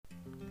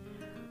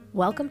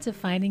Welcome to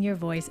Finding Your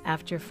Voice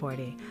After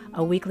 40,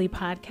 a weekly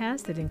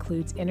podcast that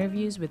includes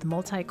interviews with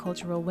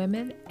multicultural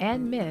women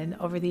and men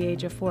over the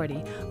age of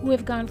 40 who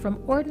have gone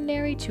from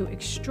ordinary to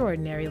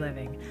extraordinary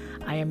living.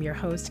 I am your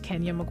host,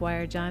 Kenya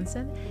McGuire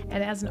Johnson,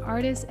 and as an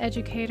artist,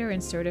 educator,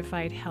 and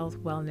certified health,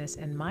 wellness,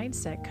 and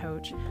mindset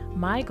coach,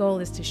 my goal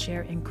is to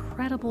share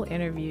incredible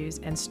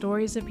interviews and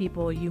stories of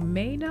people you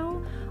may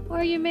know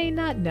or you may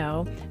not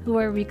know who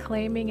are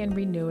reclaiming and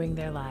renewing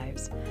their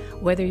lives.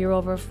 Whether you're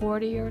over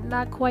 40 or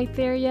not quite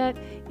there yet,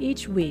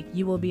 each week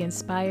you will be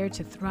inspired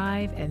to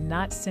thrive and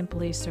not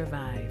simply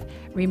survive.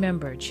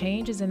 Remember,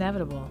 change is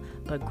inevitable,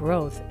 but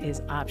growth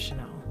is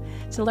optional.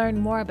 To learn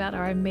more about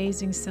our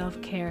amazing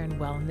self-care and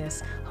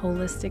wellness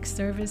holistic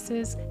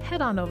services,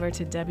 head on over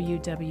to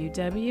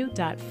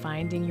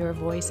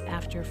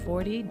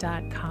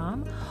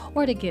www.findingyourvoiceafter40.com,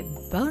 or to get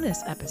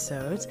bonus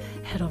episodes,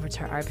 head over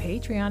to our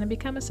Patreon and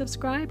become a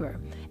subscriber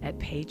at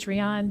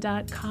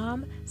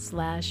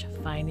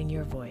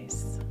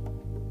patreon.com/findingyourvoice.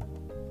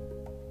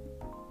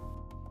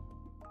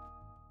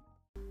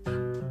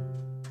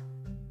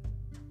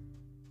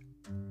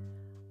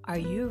 Are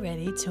you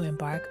ready to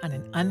embark on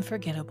an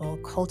unforgettable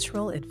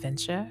cultural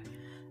adventure?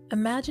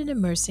 Imagine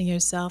immersing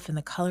yourself in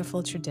the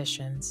colorful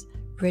traditions,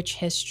 rich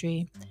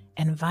history,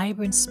 and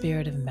vibrant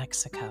spirit of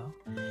Mexico.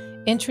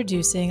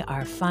 Introducing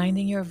our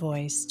Finding Your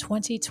Voice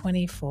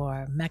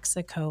 2024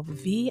 Mexico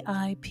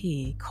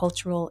VIP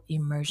Cultural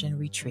Immersion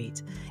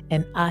Retreat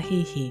in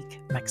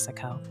Ajijic,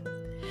 Mexico.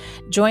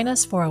 Join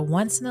us for a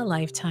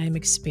once-in-a-lifetime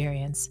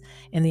experience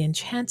in the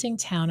enchanting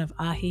town of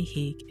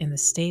Ajijic in the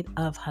state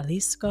of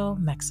Jalisco,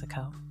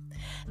 Mexico.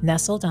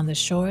 Nestled on the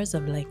shores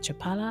of Lake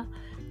Chapala,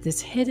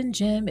 this hidden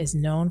gem is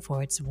known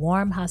for its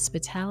warm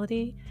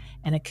hospitality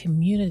and a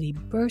community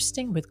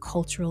bursting with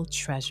cultural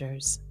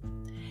treasures.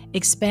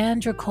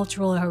 Expand your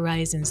cultural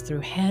horizons through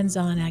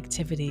hands-on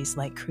activities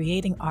like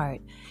creating art,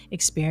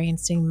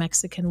 experiencing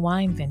Mexican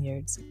wine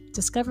vineyards,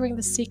 discovering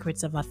the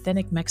secrets of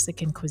authentic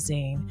Mexican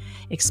cuisine,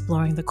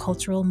 exploring the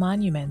cultural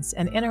monuments,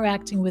 and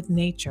interacting with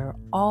nature,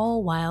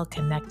 all while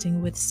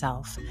connecting with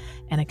self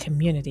and a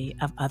community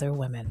of other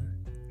women.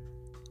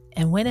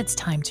 And when it's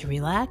time to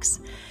relax,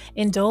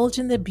 indulge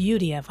in the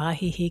beauty of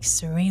Ajijic's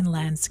serene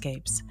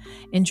landscapes,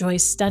 enjoy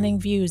stunning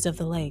views of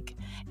the lake,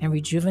 and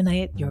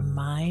rejuvenate your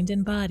mind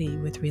and body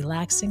with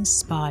relaxing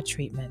spa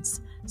treatments,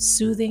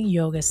 soothing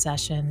yoga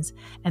sessions,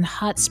 and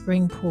hot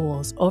spring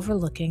pools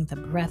overlooking the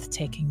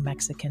breathtaking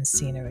Mexican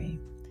scenery.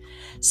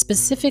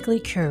 Specifically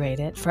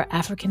curated for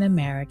African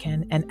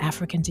American and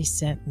African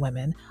descent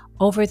women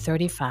over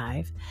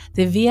 35,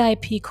 the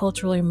VIP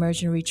Cultural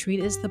Immersion Retreat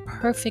is the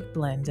perfect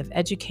blend of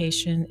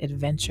education,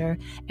 adventure,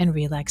 and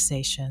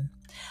relaxation.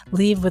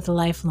 Leave with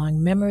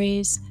lifelong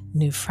memories,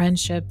 new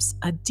friendships,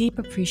 a deep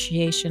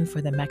appreciation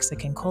for the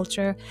Mexican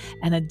culture,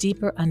 and a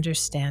deeper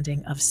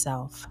understanding of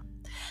self.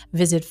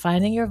 Visit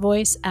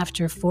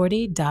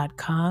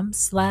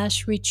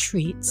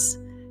findingyourvoiceafter40.com/retreats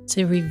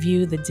to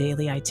review the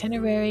daily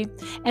itinerary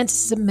and to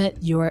submit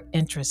your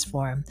interest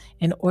form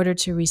in order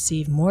to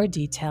receive more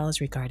details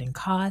regarding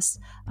costs,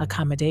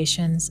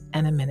 accommodations,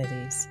 and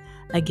amenities.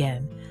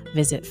 Again,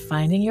 visit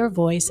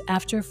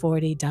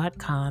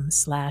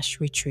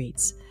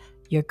findingyourvoiceafter40.com/retreats.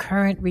 Your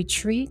current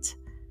retreat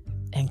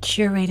and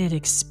curated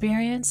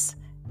experience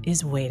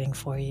is waiting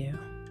for you.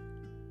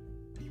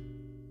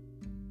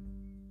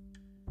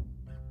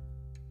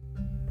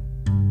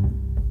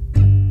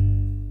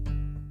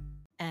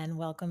 And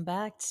welcome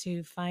back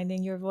to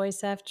Finding Your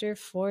Voice After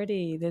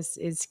 40. This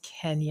is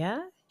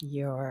Kenya,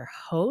 your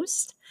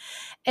host,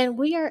 and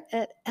we are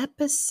at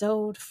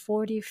episode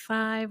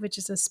 45, which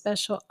is a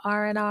special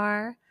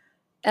R&R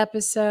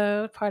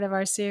episode, part of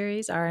our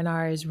series.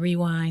 R&R is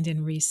Rewind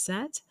and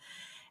Reset.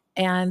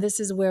 And this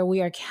is where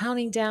we are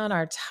counting down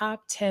our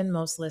top 10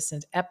 most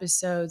listened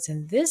episodes.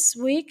 And this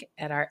week,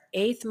 at our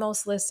 8th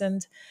most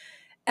listened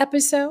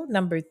episode,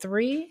 number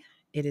 3,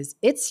 it is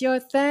It's Your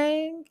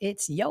Thang,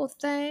 It's Your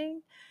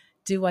Thang.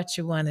 Do what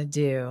you want to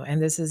do.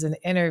 And this is an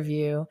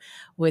interview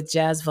with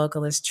jazz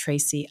vocalist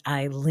Tracy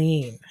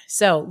Eileen.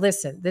 So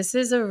listen,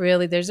 there's a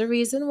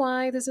reason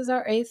why this is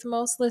our 8th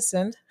most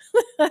listened,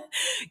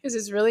 because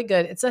it's really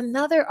good. It's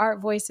another Art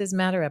Voices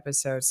Matter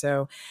episode.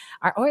 So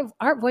our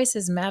Art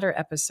Voices Matter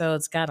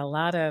episodes got a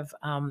lot of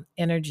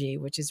energy,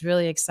 which is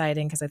really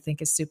exciting because I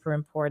think it's super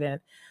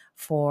important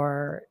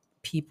for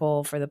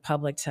people, for the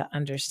public to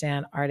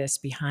understand artists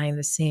behind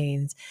the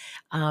scenes,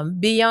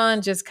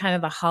 beyond just kind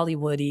of the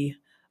Hollywoody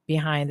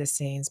behind the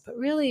scenes, but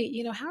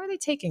really, how are they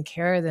taking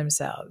care of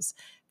themselves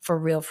for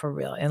real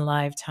in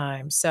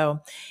lifetime? So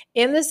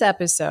in this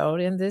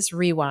episode, in this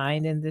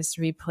rewind, in this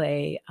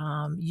replay,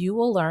 you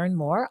will learn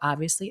more,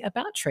 obviously,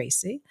 about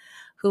Tracy,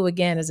 who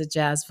again is a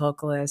jazz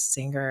vocalist,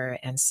 singer,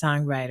 and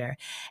songwriter.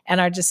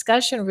 And our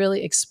discussion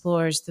really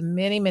explores the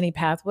many, many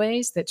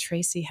pathways that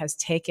Tracy has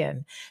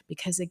taken.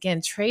 Because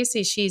again,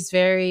 Tracy, she's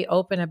very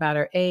open about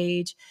her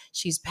age.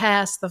 She's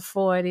past the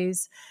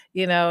 40s,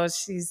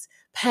 she's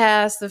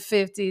past the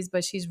 50s,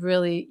 but she's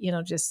really,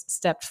 just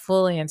stepped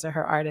fully into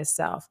her artist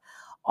self.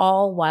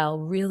 all while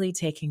really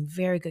taking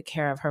very good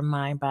care of her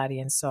mind, body,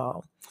 and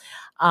soul.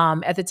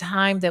 At the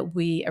time that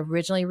we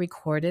originally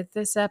recorded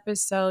this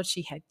episode,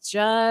 she had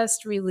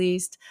just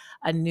released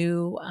a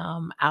new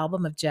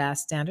album of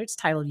jazz standards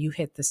titled You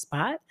Hit the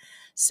Spot.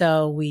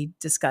 So we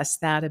discussed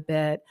that a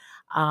bit.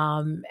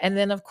 And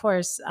then, of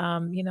course,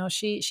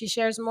 she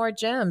shares more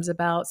gems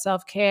about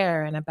self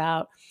care and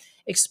about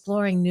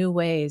exploring new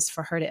ways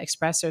for her to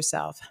express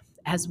herself,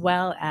 as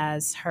well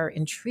as her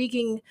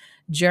intriguing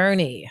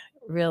journey,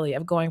 really,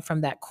 of going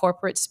from that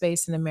corporate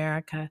space in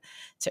America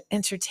to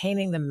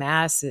entertaining the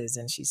masses.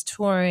 And she's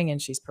touring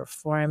and she's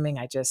performing.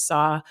 I just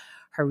saw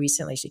her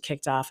recently. She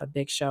kicked off a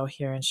big show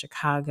here in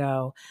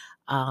Chicago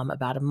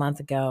about a month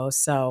ago.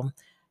 So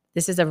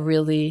this is a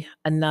really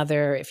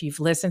another, if you've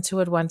listened to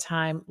it one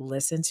time,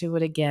 listen to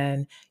it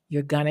again.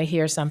 You're going to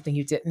hear something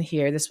you didn't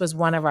hear. This was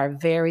one of our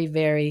very,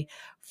 very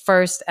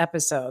first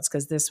episodes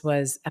because this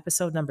was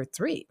episode number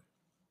 3.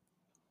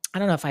 I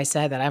don't know if I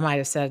said that. I might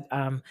have said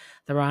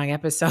the wrong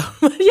episode.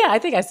 Yeah, I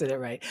think I said it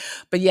right.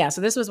 But yeah,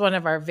 so this was one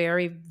of our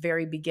very,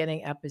 very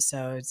beginning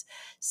episodes.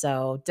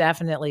 So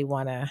definitely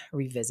want to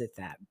revisit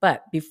that.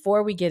 But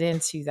before we get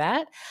into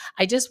that,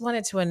 I just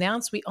wanted to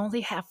announce we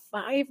only have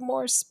 5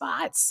 more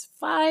spots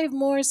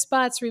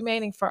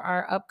remaining for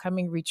our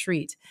upcoming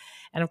retreat.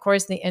 And of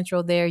course, in the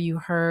intro there, you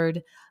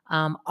heard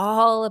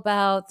all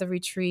about the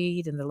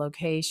retreat and the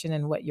location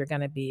and what you're going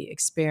to be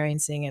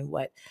experiencing and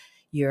what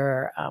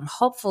you're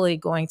hopefully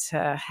going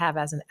to have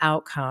as an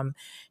outcome.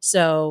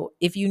 So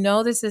if you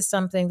know this is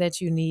something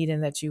that you need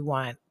and that you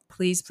want,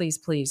 please, please,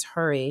 please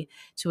hurry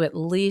to at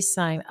least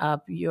sign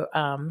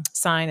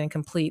and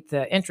complete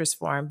the interest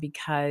form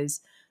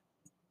because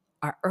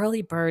our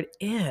early bird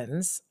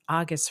ends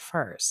August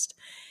 1st.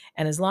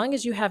 And as long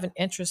as you have an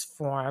interest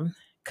form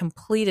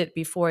completed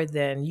before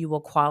then, you will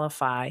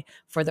qualify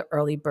for the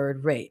early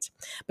bird rate.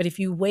 But if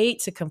you wait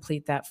to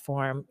complete that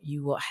form,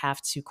 you will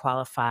have to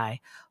qualify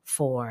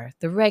for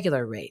the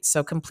regular rate.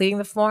 So completing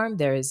the form,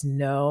 there is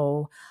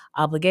no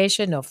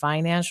obligation, no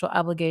financial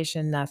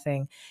obligation,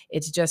 nothing.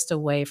 It's just a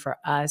way for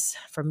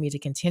me to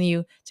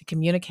continue to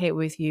communicate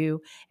with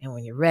you. And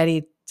when you're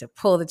ready to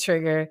pull the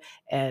trigger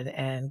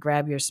and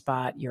grab your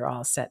spot, you're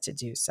all set to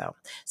do so.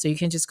 So you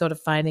can just go to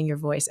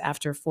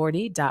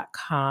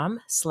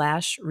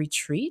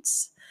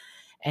findingyourvoiceafter40.com/retreats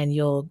and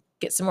you'll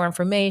get some more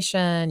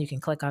information. You can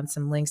click on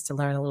some links to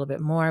learn a little bit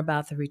more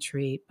about the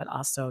retreat, but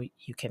also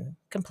you can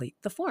complete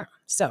the form.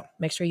 So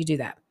make sure you do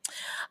that.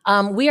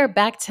 We are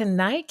back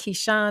tonight,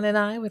 Keyshawn and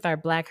I, with our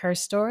Black Her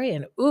story.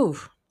 And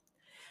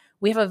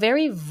we have a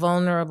very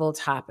vulnerable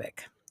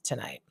topic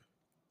tonight.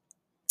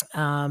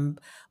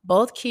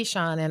 Both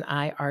Keyshawn and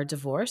I are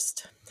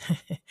divorced.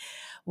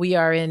 We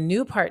are in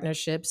new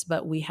partnerships,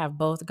 but we have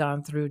both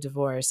gone through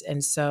divorce.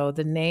 And so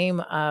the name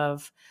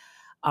of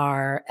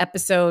our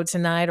episode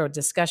tonight or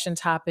discussion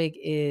topic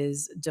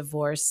is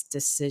divorce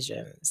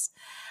decisions.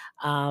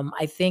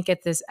 I think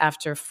at this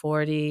after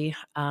 40,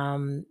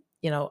 a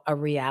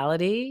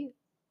reality,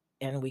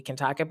 and we can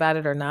talk about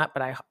it or not,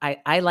 but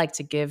I like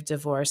to give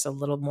divorce a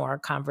little more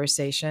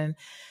conversation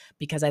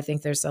because I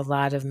think there's a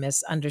lot of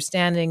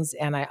misunderstandings.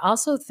 And I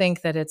also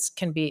think that it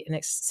can be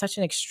such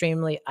an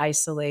extremely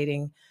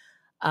isolating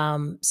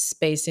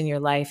space in your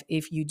life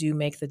if you do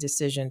make the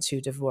decision to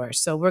divorce.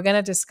 So we're going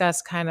to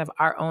discuss kind of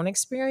our own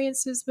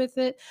experiences with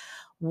it,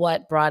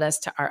 what brought us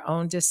to our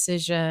own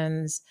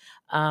decisions,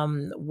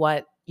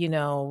 what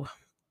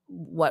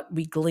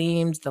we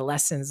gleaned, the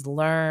lessons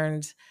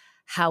learned,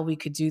 how we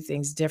could do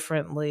things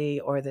differently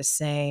or the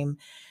same.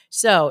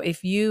 So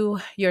if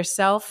you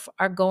yourself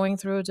are going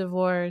through a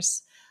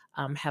divorce,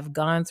 have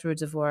gone through a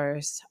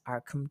divorce,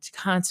 are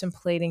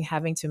contemplating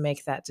having to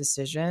make that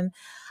decision,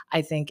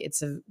 I think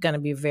it's going to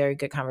be a very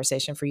good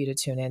conversation for you to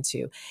tune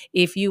into.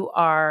 If you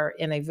are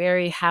in a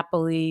very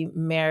happily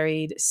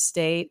married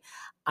state,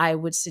 I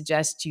would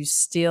suggest you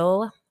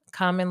still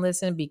come and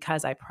listen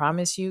because I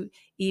promise you,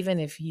 even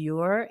if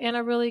you're in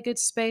a really good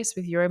space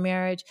with your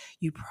marriage,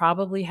 you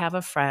probably have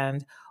a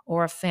friend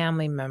or a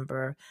family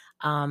member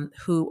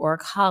or a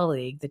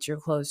colleague that you're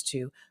close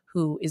to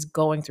who is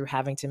going through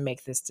having to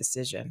make this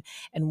decision.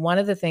 And one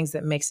of the things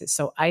that makes it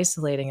so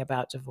isolating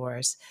about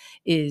divorce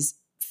is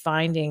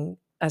finding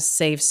a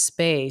safe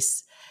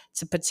space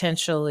to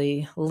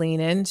potentially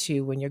lean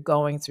into when you're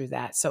going through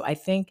that. So I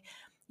think,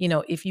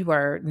 if you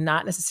are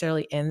not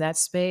necessarily in that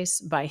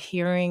space, by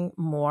hearing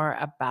more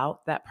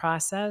about that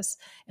process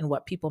and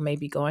what people may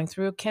be going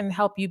through can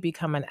help you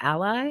become an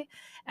ally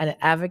and an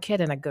advocate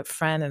and a good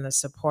friend and a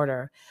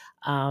supporter.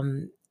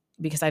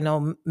 Because I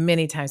know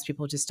many times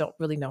people just don't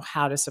really know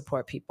how to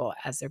support people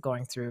as they're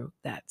going through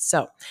that.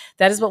 So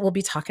that is what we'll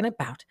be talking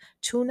about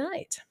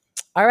tonight.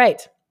 All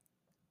right.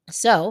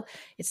 So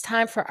it's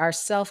time for our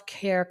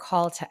self-care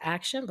call to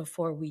action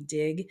before we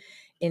dig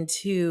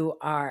into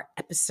our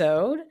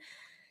episode.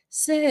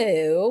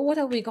 So what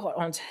have we got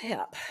on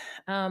tap?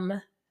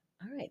 All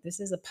right, this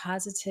is a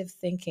positive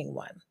thinking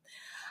one.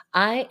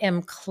 I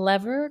am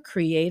clever,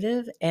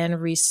 creative,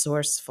 and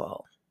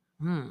resourceful.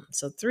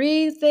 So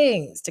 3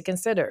 things to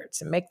consider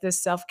to make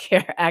this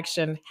self-care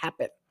action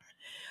happen.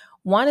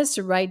 One is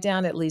to write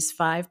down at least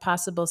 5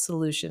 possible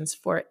solutions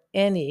for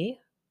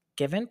any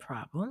given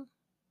problem.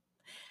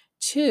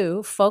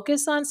 2,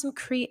 focus on some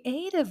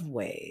creative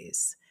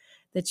ways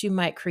that you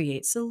might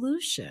create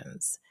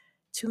solutions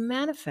to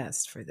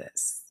manifest for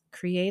this.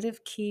 Creative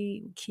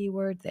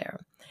keyword there.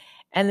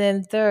 And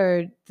then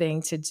third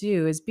thing to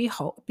do is be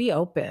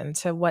open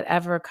to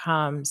whatever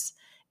comes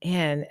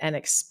in and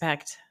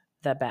expect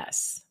the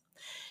best.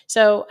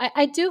 So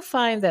I do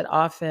find that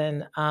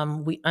often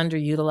we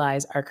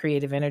underutilize our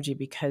creative energy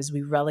because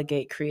we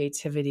relegate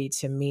creativity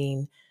to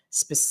mean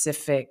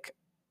specific,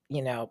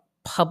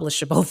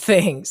 publishable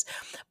things.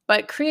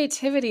 But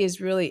creativity is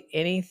really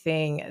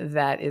anything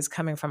that is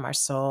coming from our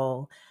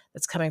soul,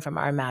 that's coming from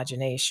our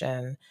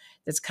imagination,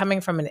 that's coming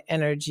from an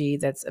energy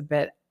that's a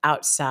bit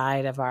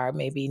outside of our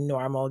maybe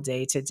normal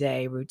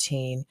day-to-day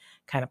routine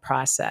kind of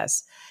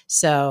process.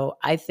 So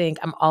I think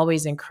I'm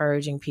always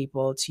encouraging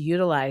people to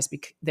utilize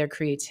their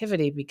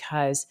creativity,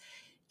 because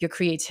your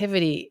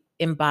creativity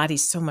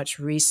embodies so much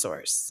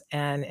resource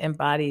and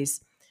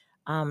embodies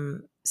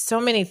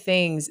so many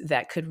things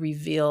that could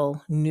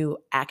reveal new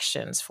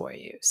actions for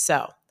you.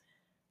 So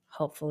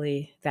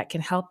hopefully that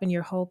can help in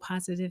your whole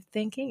positive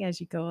thinking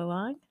as you go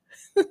along.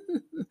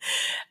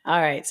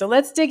 All right, so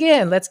let's dig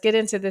in. Let's get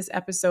into this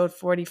episode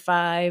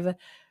 45,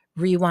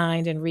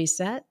 Rewind and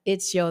Reset.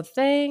 It's your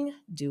thing.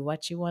 Do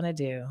what you want to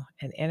do.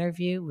 An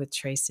interview with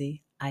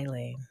Tracy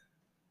Eileen.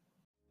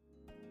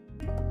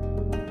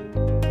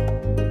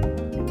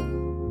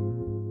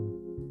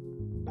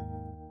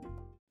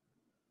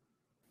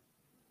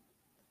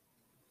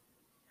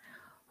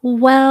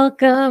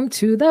 Welcome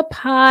to the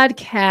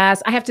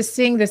podcast. I have to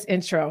sing this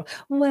intro.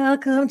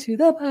 Welcome to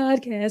the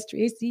podcast,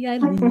 Tracy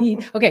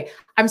Eileen. Okay,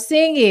 I'm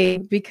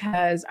singing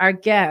because our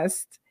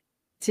guest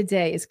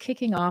today is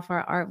kicking off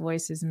our Art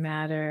Voices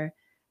Matter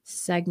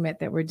segment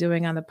that we're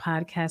doing on the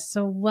podcast.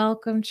 So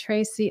welcome,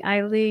 Tracy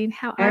Eileen.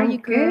 How are you,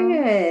 girl?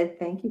 Good.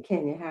 Thank you,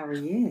 Kenya. How are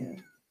you?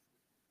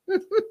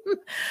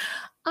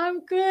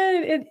 I'm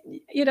good.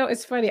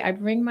 It's funny. I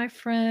bring my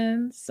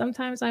friends.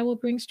 Sometimes I will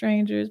bring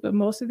strangers, but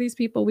most of these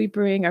people we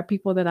bring are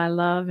people that I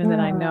love and that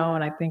I know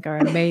and I think are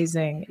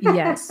amazing.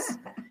 Yes.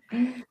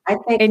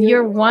 And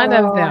you're one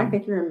of them. I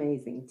think you're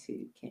amazing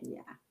too,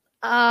 Kenya.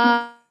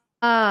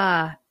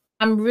 I'm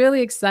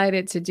really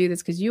excited to do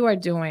this because you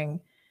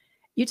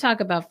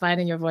talk about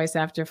finding your voice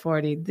after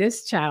 40.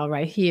 This child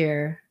right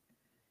here,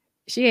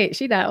 she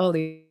not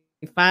only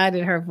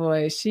finding her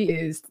voice, she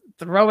is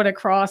throwing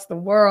across the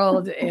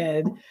world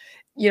and,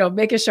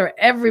 making sure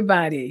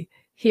everybody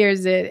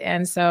hears it.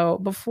 And so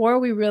before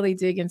we really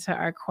dig into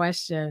our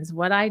questions,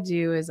 what I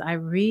do is I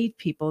read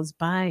people's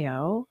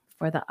bio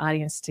for the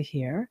audience to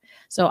hear.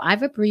 So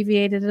I've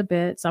abbreviated a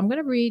bit. So I'm going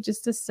to read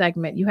just a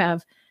segment. You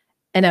have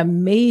an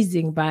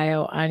amazing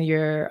bio on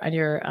your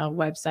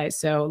website.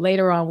 So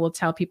later on, we'll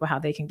tell people how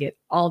they can get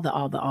all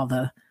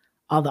the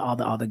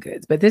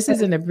goods. But this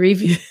is an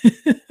abbreviated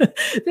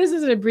this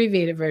is an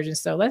abbreviated version.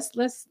 So let's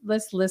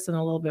listen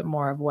a little bit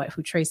more of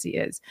who Tracy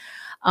is.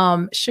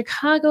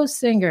 Chicago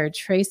singer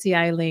Tracy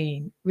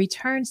Eileen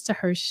returns to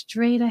her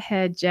straight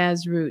ahead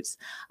jazz roots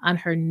on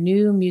her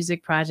new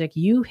music project,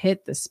 You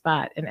Hit the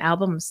Spot, an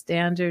album of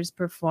standards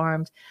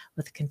performed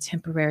with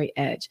contemporary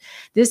edge.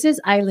 This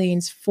is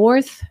Eileen's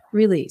 4th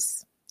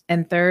release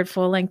and 3rd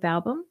full-length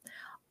album,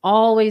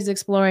 always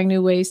exploring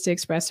new ways to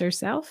express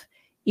herself.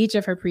 Each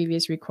of her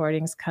previous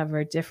recordings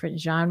covered different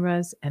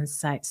genres and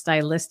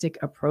stylistic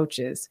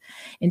approaches.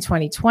 In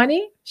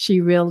 2020,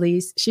 she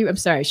released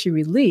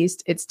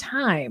It's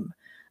Time,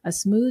 a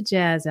smooth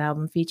jazz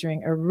album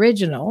featuring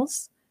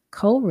originals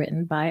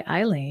co-written by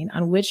Eileen,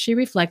 on which she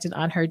reflected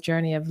on her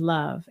journey of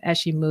love as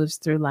she moves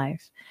through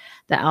life.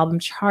 The album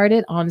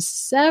charted on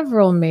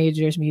several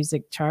major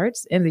music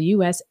charts in the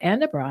US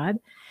and abroad,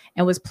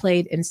 and was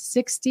played in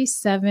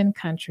 67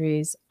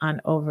 countries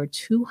on over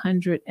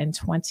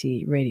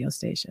 220 radio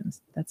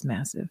stations. That's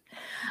massive.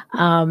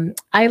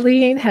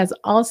 Eileen has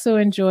also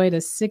enjoyed a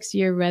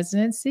 6-year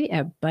residency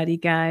at Buddy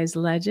Guy's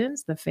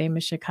Legends, the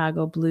famous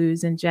Chicago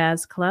blues and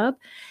jazz club.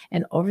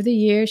 And over the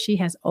years, she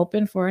has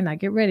opened for, now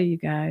get ready, you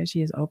guys,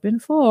 she has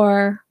opened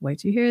for, wait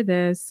to hear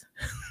this,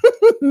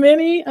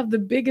 many of the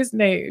biggest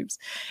names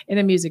in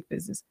the music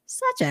business,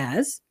 such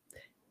as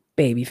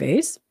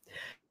Babyface,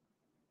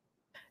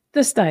 The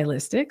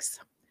Stylistics,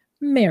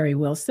 Mary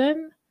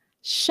Wilson,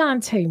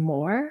 Shantae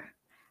Moore,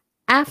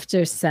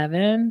 After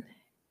 7,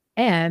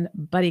 and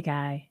Buddy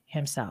Guy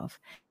himself.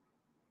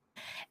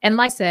 And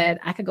like I said,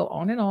 I could go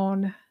on and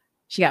on.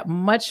 She got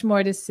much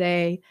more to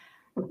say.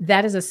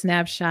 That is a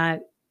snapshot.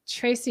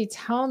 Tracy,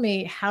 tell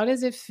me, how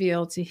does it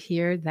feel to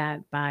hear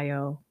that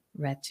bio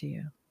read to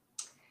you?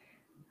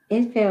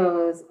 It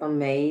feels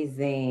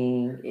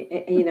amazing.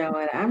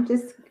 And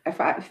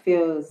it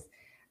feels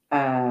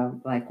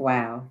like,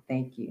 wow,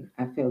 thank you.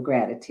 I feel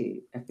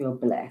gratitude. I feel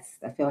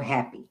blessed. I feel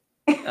happy.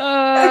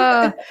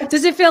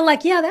 Does it feel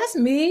like, yeah, that's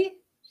me?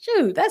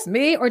 Shoot, that's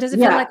me. Or does it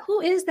feel like,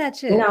 who is that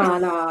chick?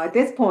 No. At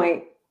this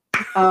point,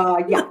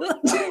 yeah.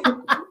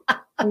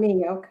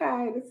 me.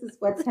 Okay, this is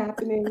what's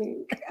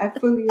happening. I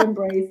fully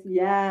embrace.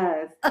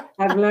 Yes,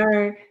 I've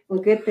learned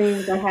when good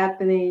things are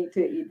happening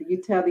to you,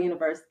 you tell the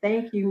universe,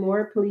 "Thank you,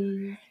 more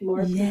please,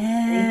 more please,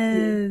 thank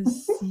you."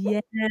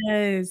 Yes,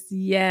 yes,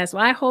 yes.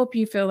 Well, I hope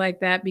you feel like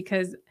that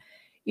because,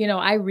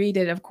 I read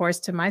it, of course,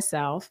 to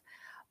myself,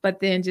 but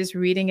then just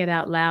reading it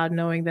out loud,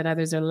 knowing that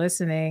others are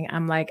listening,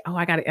 I'm like, oh,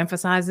 I got to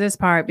emphasize this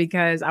part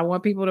because I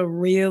want people to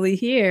really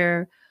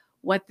hear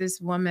what this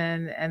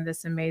woman and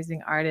this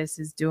amazing artist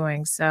is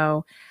doing.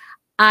 So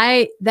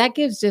that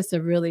gives just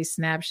a really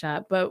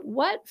snapshot. But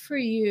what for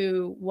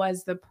you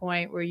was the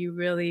point where you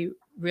really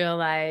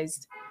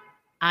realized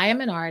I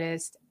am an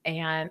artist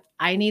and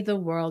I need the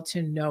world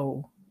to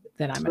know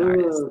that I'm an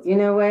artist? Ooh, you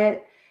know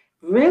what?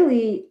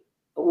 Really,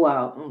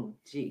 well,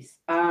 geez.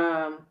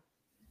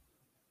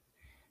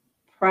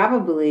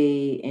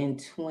 Probably in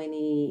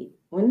 20,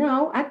 well,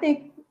 no, I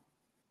think,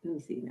 let me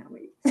see now,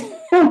 wait.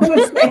 I'm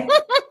gonna say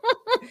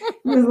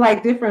there's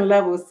like different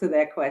levels to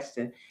that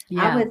question.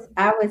 Yeah.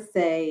 I would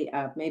say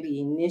maybe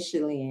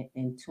initially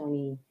in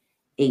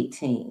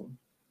 2018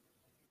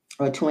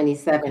 or Okay.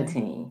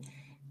 2017.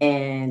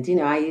 And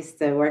I used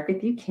to work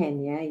with you,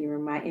 Kenya. You were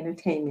my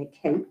entertainment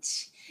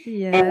coach.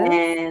 Yes.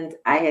 And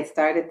I had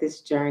started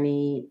this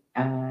journey,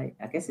 I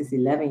guess it's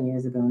 11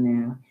 years ago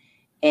now.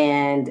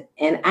 And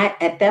I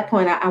at that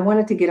point I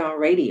wanted to get on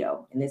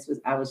radio. And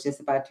I was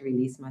just about to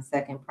release my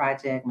second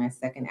project, my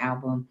second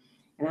album.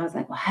 And I was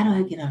like, well, how do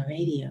I get on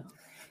radio?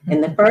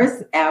 And the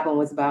first album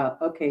was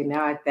about, okay,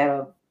 now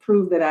that'll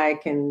prove that I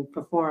can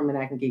perform and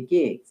I can get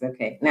gigs.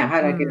 Okay, now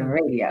how do I get on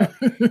Mm.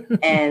 radio?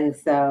 And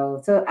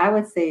so I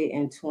would say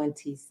in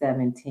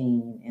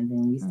 2017, and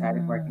then we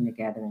started working Mm.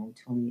 together in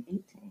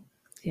 2018.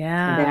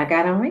 And then I Yeah.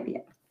 got on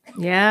radio.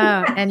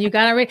 Yeah. And you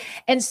got to read.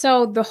 And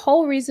so the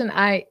whole reason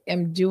I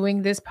am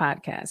doing this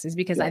podcast is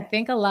because I Yeah.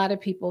 think a lot of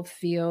people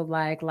feel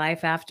like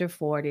life after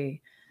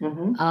 40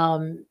 Hmm.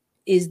 um,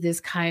 is this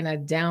kind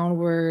of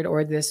downward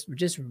or this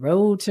just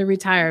road to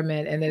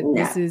retirement. And that No.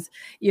 this is,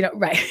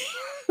 right.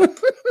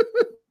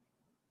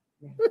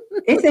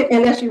 It's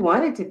unless you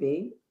want it to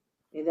be.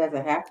 It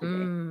doesn't have to be.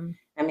 Mm,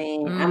 I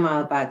mean, I'm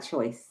all mm, about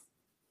choice.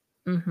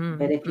 mm-hmm,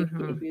 But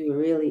mm-hmm. if you're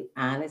really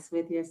honest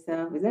with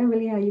yourself, is that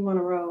really how you want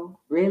to roll?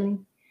 Really?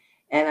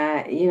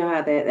 And you know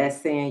how that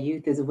saying,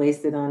 youth is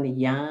wasted on the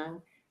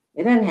young.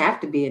 It doesn't have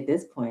to be at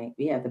this point.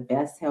 We have the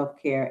best health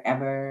care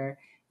ever,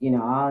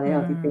 all the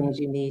healthy Mm, things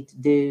you need to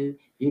do.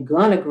 You're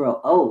gonna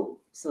grow old.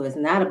 So it's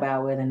not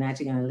about whether or not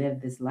you're gonna live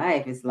this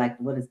life. It's like,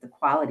 what is the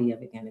quality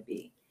of it gonna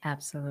be?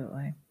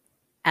 absolutely.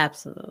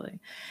 Absolutely.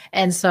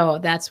 And so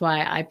that's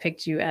why I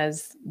picked you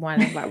as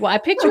I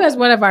picked you as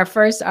one of our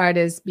first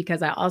artists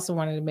because I also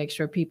wanted to make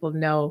sure people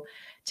know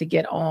to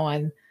get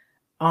on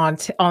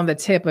the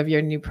tip of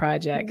your new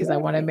project because I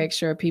want to Yay. make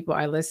sure people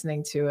are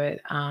listening to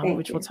it. Thank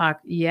Which we'll you. talk.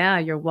 Yeah,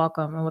 you're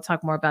welcome, and we'll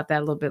talk more about that a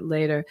little bit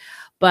later.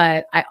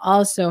 But I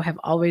also have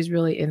always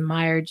really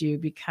admired you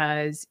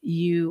because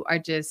you are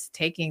just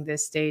taking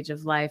this stage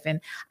of life,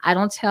 and I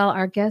don't tell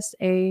our guest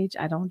age.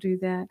 I don't do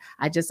that.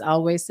 I just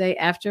always say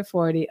after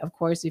 40. Of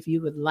course, if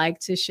you would like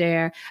to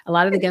share, a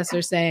lot of the guests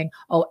are saying,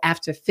 "Oh,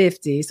 after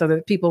 50," so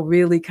that people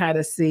really kind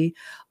of see.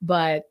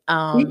 But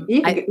I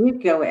You can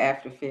go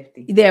after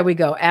 50. there we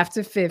go.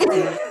 After 50.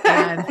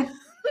 And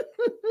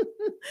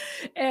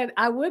and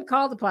I would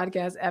call the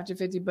podcast after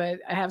 50, but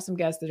I have some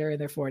guests that are in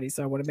their 40s.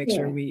 So I want to make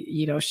sure Yeah.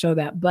 we, show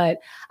that. But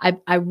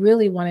I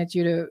really wanted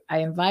I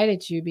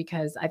invited you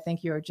because I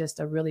think you're just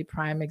a really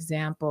prime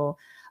example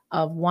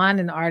of one,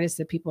 an artist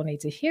that people need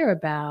to hear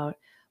about,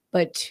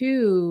 but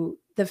two,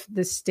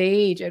 the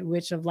stage at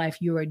which of life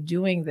you are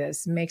doing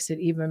this makes it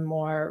even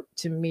more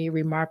to me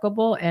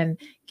remarkable and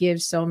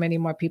gives so many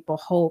more people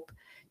hope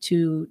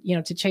to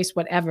chase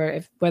whatever,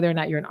 if whether or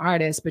not you're an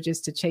artist, but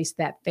just to chase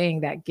that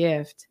thing, that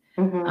gift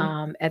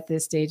Hmm. at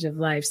this stage of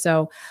life.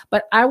 So,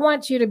 but I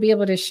want you to be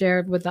able to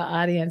share with the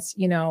audience,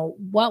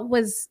 what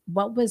was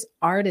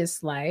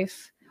artist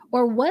life,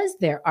 or was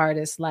there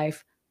artist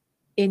life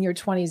in your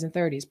 20s and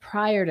 30s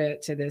prior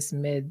to this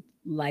mid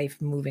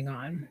life moving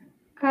on?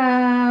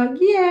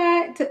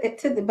 Yeah,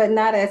 but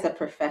not as a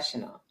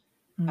professional.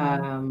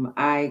 Mm.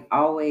 I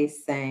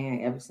always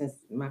sang ever since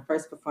my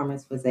first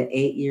performance was at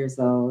 8 years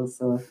old.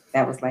 So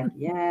that was like,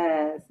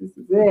 yes, this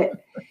is it.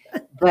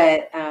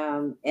 But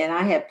and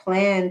I had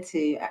planned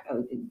to.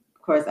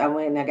 Of course, I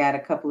went and I got a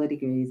couple of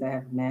degrees. I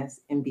have a mass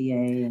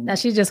MBA Now and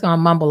she's just gonna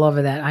mumble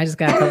over that. I just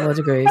got a couple of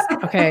degrees.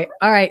 Okay,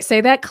 all right,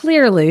 say that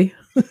clearly.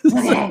 So-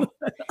 okay.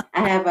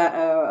 I have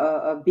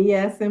a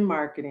BS in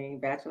marketing,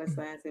 Bachelor of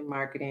Science in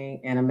Marketing,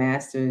 and a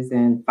master's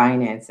in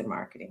finance and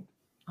marketing,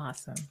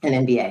 awesome.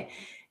 an MBA.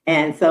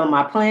 And so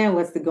my plan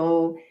was to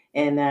go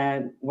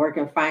and work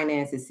in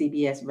finance at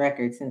CBS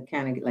Records and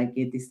kind of like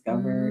get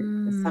discovered.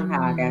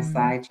 Somehow I got Mm.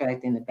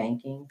 sidetracked into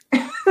banking.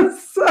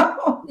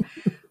 So,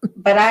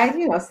 but I,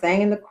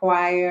 sang in the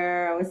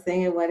choir. I was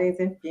singing weddings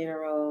and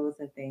funerals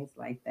and things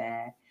like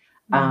that.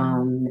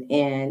 Mm.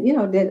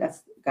 And did a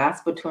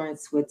gospel tour in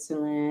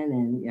Switzerland,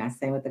 and I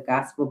sang with a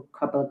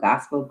couple of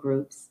gospel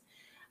groups.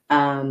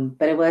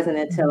 But it wasn't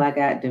until Mhm. I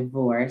got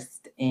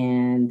divorced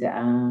and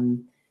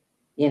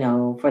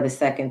for the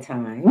second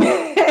time.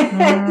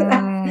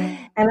 Mm,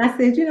 And I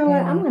said, you know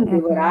what, I'm going to do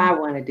what mm-hmm. I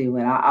want to do,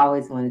 what I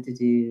always wanted to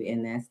do,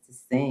 and that's to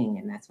sing.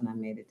 And that's when I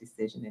made a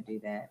decision to do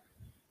that.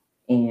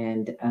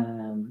 And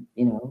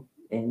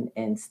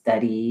and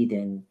studied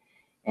and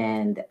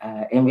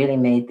really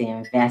made the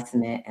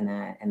investment. And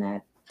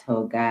I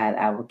told God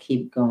I will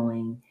keep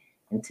going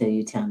until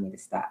you tell me to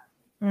stop.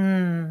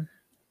 Mm,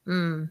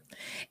 mm.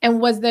 And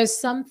was there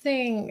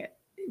something,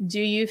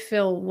 do you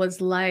feel, was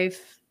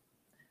life,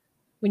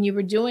 when you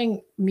were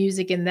doing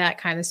music in that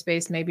kind of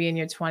space, maybe in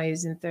your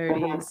 20s and Hmm.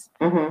 30s,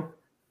 Hmm.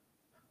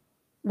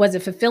 was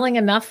it fulfilling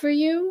enough for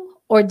you?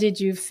 Or did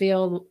you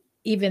feel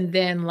even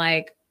then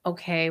like,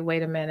 okay,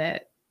 wait a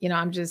minute,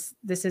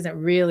 this isn't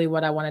really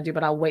what I want to do,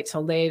 but I'll wait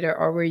till later?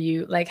 Or were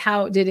you like,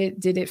 how did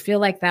it feel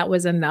like that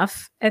was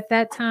enough at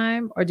that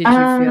time? Or did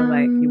you feel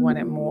like you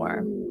wanted more?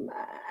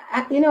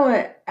 Um, you know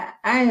what?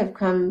 I have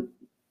come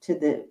to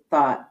the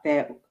thought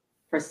that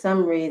for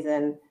some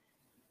reason,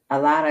 a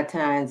lot of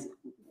times,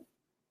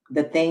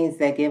 the things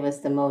that give us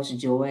the most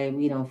joy,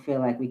 we don't feel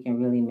like we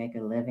can really make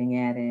a living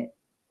at it,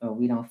 or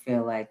we don't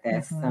feel like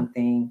that's Mm-hmm.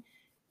 something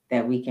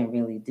that we can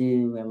really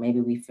do. Or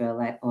maybe we feel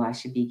like, oh, I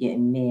should be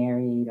getting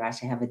married, or I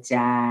should have a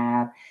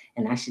job,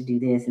 and I should do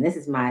this. And this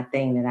is my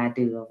thing that I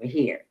do over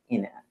here,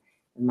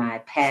 my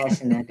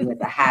passion I do as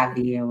a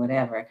hobby or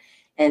whatever.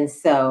 And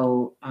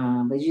so,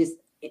 but just,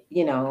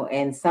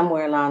 and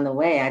somewhere along the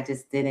way, I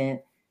just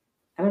didn't,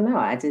 I don't know,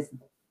 I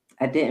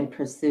didn't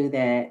pursue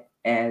that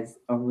as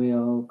a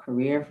real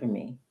career for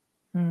me.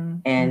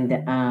 And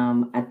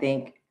Mm-hmm. I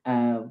think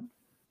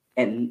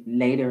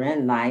later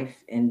in life,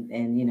 and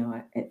in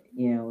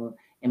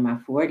my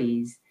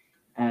 40s,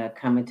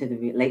 coming to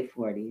the late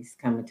 40s,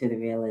 coming to the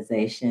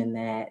realization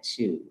that,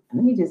 shoot,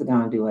 let me just go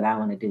and do what I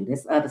want to do.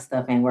 This other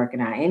stuff ain't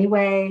working out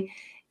anyway.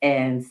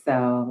 And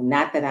so,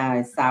 not that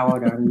I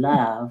soured or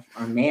love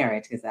or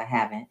marriage, because I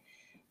haven't,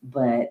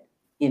 but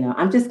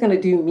I'm just going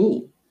to do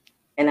me.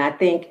 And I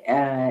think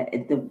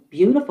the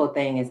beautiful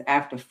thing is,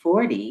 after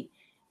 40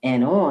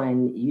 and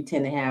on, you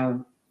tend to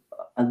have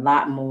a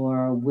lot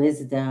more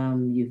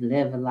wisdom. You've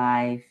lived a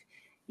life.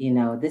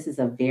 This is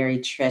a very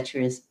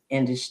treacherous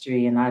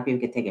industry, and a lot of people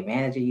can take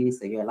advantage of you.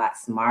 So you're a lot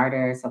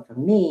smarter. So for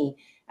me,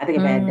 I think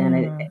if I had done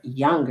it Mm,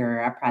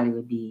 younger, I probably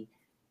would be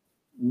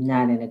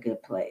not in a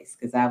good place,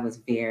 because I was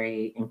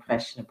very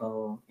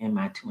impressionable in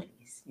my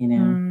 20s.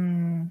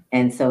 mm,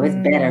 And so it's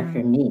better for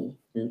mm. me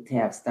to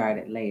have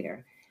started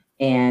later.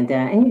 And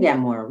you got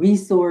more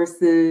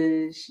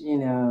resources,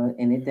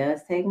 and it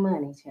does take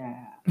money,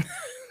 child.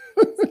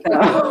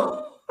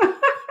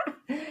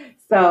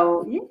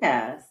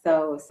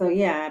 So so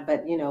yeah,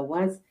 but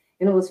once,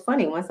 and it was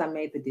funny, once I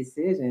made the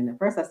decision, at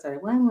first I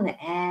started, well, I want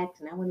to act,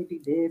 and I want to do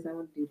this, I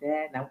want to do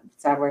that. And I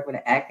started working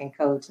with an acting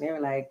coach, and they were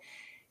like,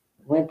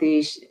 went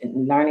through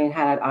learning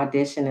how to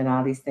audition and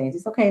all these things.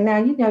 It's okay. Now,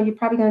 you're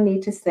probably going to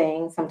need to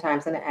sing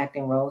sometimes in an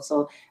acting role.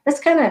 So let's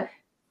kind of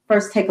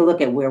first take a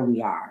look at where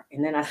we are.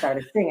 And then I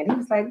started singing. He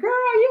was like, girl,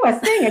 you a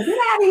singer. Get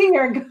out of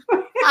here. You're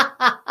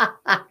not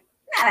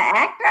an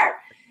actor.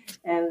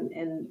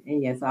 And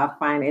yes, I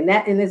find,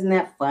 and isn't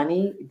that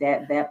funny,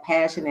 that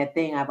passion, that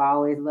thing I've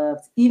always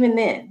loved, even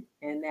then,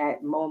 in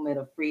that moment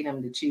of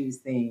freedom to choose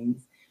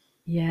things,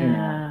 you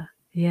know.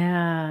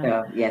 Yeah, yeah.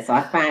 So yeah, so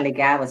I finally,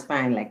 God was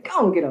finally like,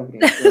 go and get over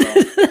there,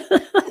 girl.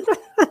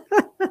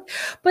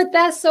 But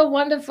that's so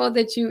wonderful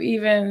that you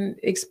even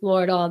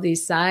explored all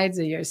these sides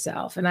of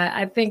yourself. And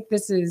I think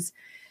this is,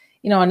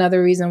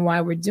 another reason why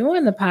we're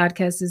doing the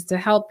podcast, is to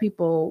help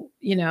people.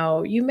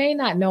 You may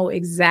not know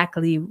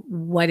exactly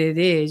what it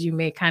is. You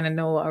may kind of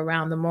know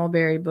around the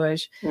mulberry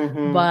bush,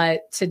 Mm-hmm.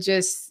 but to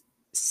just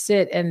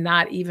sit and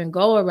not even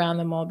go around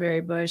the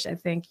mulberry bush, I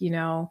think,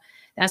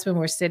 that's when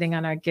we're sitting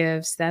on our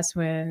gifts. That's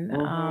when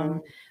Mm-hmm.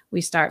 we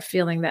start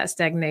feeling that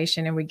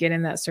stagnation and we get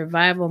in that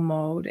survival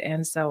mode.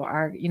 And so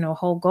our,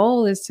 whole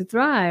goal is to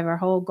thrive. Our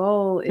whole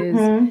goal is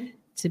Mm-hmm.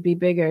 to be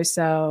bigger.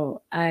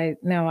 So I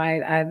know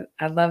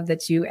I love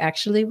that you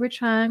actually were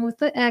trying with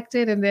the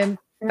acting and then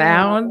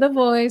found Girl, the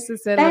voice and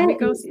said, let me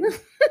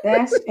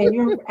that go. and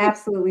you're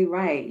absolutely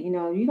right. You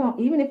don't,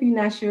 even if you're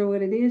not sure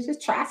what it is,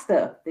 just try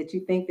stuff that you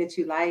think that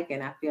you like,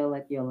 and I feel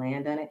like you'll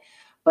land on it.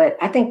 But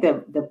I think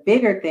the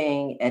bigger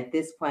thing at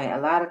this point, a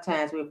lot of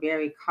times we're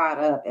very caught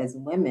up as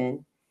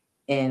women,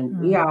 and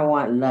we all Mm,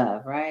 want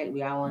love, right?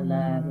 We all want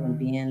love. We want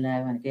to mm, be in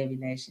love, and a good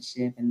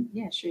relationship, and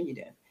yeah, sure you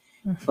do.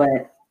 mm,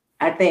 But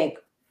I think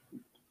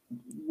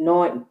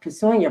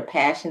pursuing your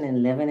passion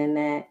and living in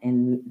that,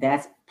 and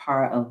that's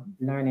part of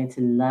learning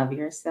to love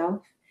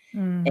yourself.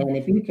 mm, And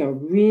if you can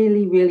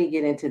really, really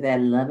get into that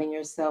loving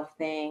yourself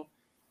thing,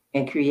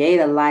 and create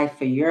a life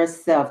for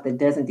yourself that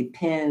doesn't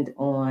depend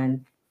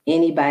on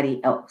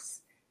anybody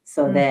else,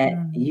 so that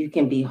mhm. you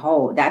can be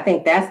whole. I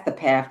think that's the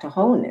path to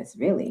wholeness,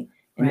 really.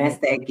 And that's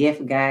Right. that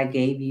gift God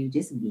gave you.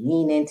 Just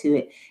lean into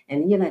it.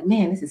 And you're like,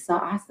 man, this is so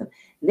awesome.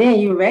 Then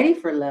you're ready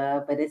for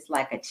love, but it's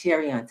like a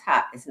cherry on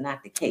top. It's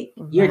not the cake.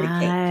 You're the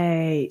cake.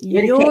 Right.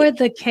 You're the You're cake.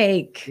 the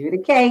cake. You're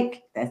the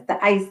cake. That's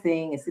the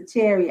icing. It's the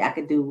cherry. I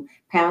could do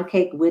pound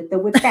cake with or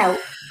without.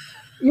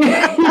 You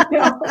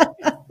know?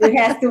 It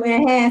has to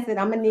enhance it.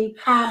 I'm gonna need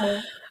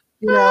caramel.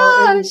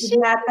 Oh, If it's she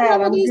not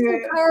that, I'm needs some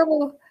good.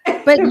 caramel.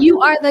 But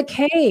you are the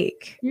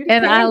cake. You the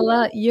And I cake.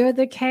 love you're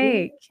the You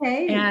cake. the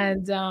cake.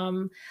 And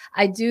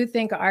I do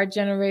think our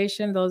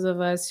generation, those of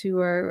us who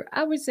are,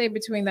 I would say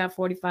between that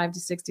 45 to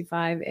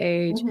 65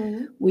 age,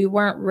 Mm-hmm. we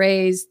weren't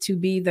raised to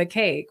be the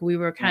cake. We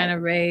were kind Right.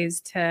 of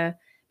raised to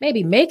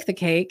maybe make the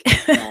cake,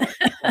 Right.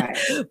 Right.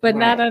 but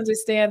not Right.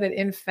 understand that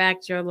in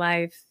fact your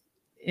life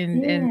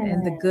and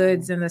the Yeah.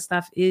 goods and the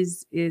stuff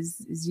is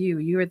you.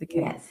 You are the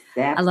cake.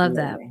 Yes. I love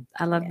that. Absolutely.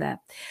 I love Yeah. that.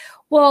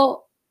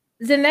 Well,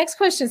 the next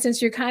question, since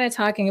you're kind of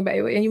talking about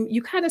it, and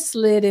you kind of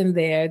slid in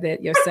there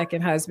that your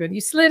second husband,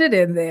 you slid it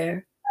in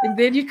there, and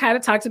then you kind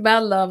of talked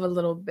about love a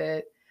little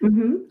bit.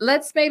 Mm-hmm.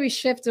 Let's maybe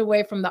shift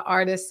away from the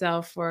artist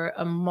self for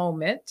a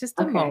moment, just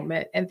a Okay.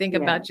 moment, and think Yeah.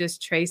 about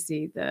just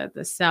Tracy, the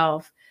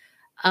self.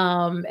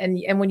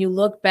 And when you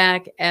look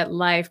back at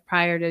life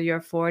prior to your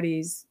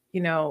 40s,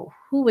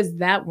 who was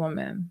that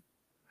woman?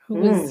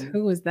 Mm.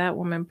 Who was that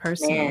woman Man,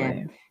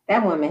 personally?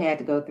 that woman had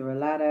to go through a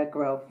lot of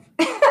growth.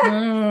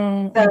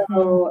 Mm-hmm.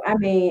 So, I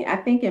mean, I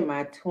think in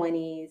my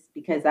 20s,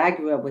 because I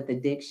grew up with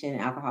addiction,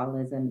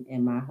 alcoholism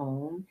in my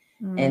home.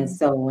 And Mm,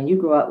 so when you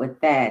grow up with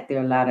that, there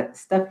are a lot of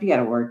stuff you got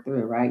to work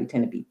through, right? You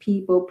tend to be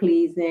people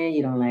pleasing.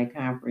 You don't like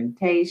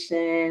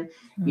confrontation.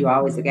 You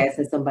always mm-hmm.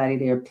 asking somebody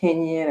their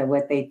opinion or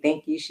what they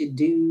think you should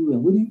do.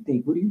 And what do you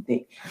think? What do you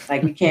think?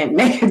 Like you can't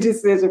make a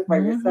decision for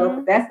yourself.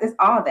 Mm-hmm. But it's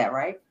all that,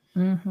 right?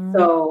 Mm-hmm.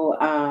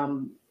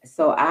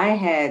 So I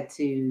had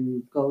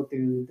to go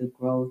through the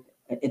growth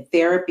in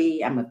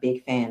therapy. I'm a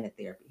big fan of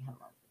therapy. Hello,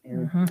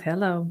 Mm-hmm. therapy,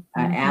 Hello.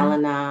 Mm-hmm.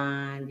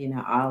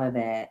 Al-Anon, all of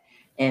that,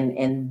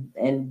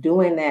 and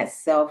doing that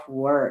self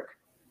work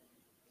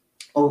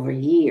over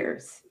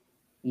years,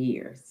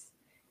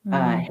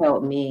 Mm,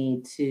 helped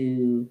me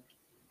to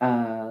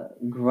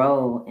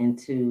grow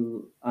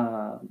into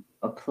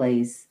a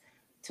place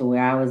to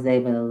where I was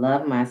able to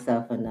love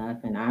myself enough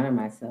and honor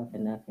myself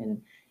enough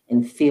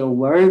and feel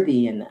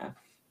worthy enough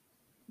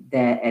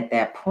that at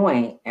that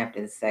point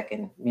after the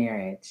second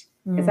marriage,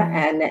 because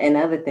mm, and the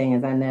other thing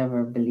is I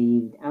never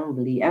believed, I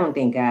don't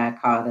think God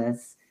called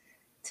us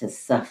to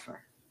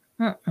suffer,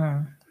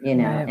 mm-mm.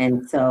 Right.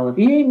 and so if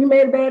you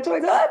made a bad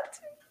choice,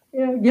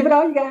 give it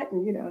all you got,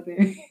 and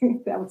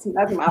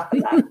that's my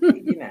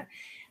philosophy,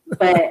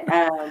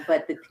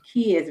 but the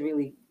key is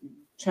really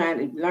trying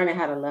to learning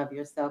how to love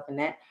yourself, and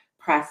that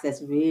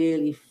process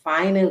really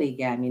finally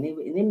got me, and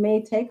it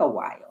may take a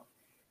while,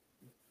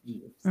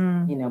 years,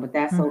 Mm, but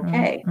that's mm-hmm.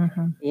 okay.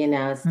 Mm-hmm.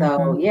 Mm-hmm.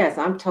 So yes,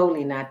 I'm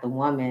totally not the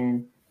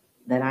woman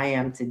that I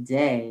am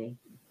today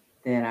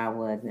that I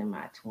was in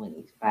my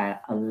 20s by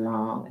a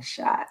long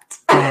shot.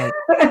 Right.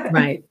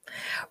 Right.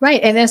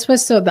 Right. And that's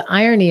what's so the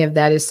irony of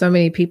that is so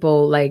many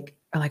people like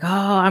are like, oh,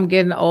 I'm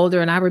getting older.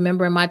 And I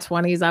remember in my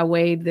 20s I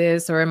weighed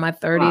this, or in my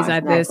Oh, 30s I it's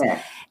not this.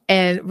 that.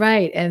 And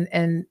right. And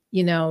Wait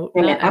a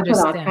not minute, I put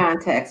on understand.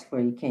 context for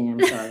you, Kim.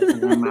 I'm sorry, because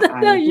now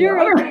my No, eyes.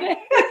 you're okay.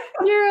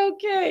 You're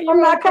okay. I'm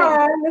You're not okay.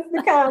 crying. It's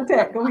the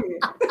context. Go ahead.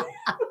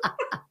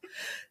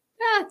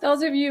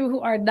 Those of you who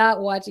are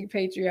not watching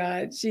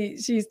Patreon,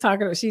 she's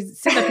talking. She's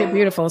sitting up here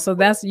beautiful. So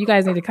that's you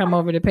guys need to come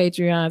over to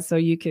Patreon so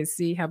you can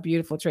see how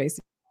beautiful Tracy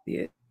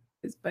is.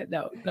 But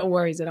no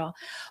worries at all.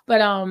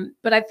 But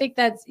I think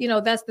that's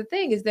the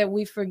thing is that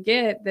we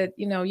forget that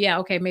yeah,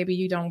 okay, maybe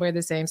you don't wear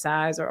the same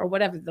size or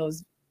whatever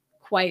those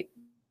quite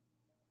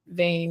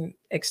vain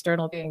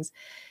external things.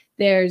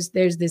 There's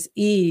this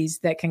ease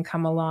that can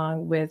come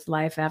along with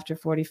life after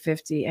 40,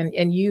 50, and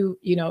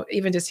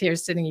even just here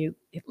sitting you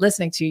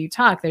listening to you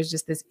talk, there's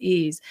just this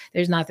ease.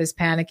 There's not this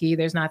panicky,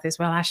 there's not this,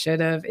 well, I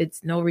should have.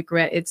 It's no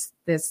regret. It's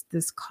this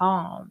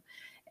calm.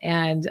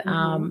 And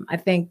Mm-hmm. I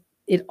think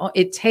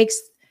it takes,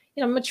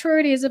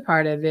 maturity is a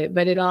part of it,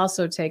 but it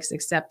also takes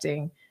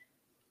accepting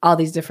all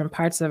these different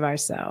parts of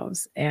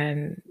ourselves.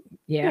 And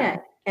yeah. Yeah,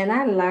 and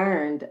I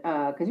learned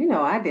because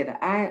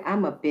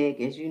I'm a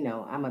big, as you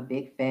know, I'm a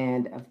big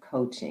fan of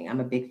coaching. I'm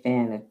a big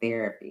fan of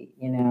therapy.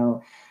 We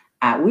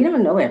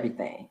don't know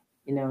everything.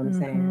 You know what I'm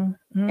saying?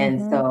 Mm-hmm, And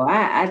mm-hmm. so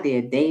I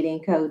did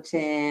dating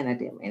coaching. I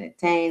did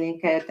entertaining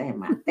coach. I had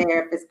my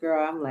therapist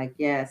girl. I'm like,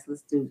 yes,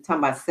 let's do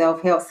talking about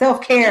self help.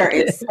 Self care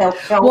is self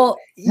help, Well,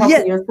 yeah.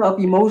 helping yourself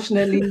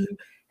emotionally.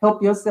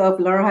 Help yourself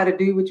learn how to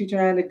do what you're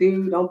trying to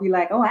do. Don't be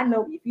like, oh, I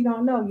know. If you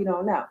don't know, you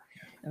don't know.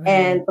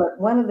 Right. But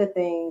one of the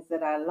things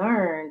that I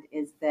learned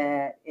is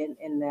that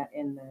in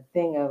the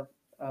thing of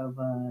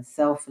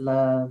self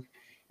love,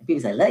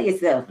 people say love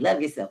yourself.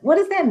 What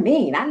does that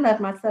mean? I love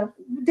myself.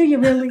 Do you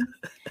really?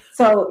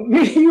 So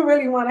you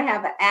really want to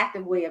have an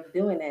active way of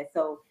doing that.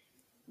 So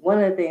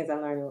one of the things I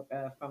learned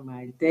from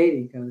my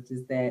dating coach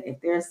is that if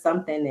there's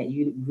something that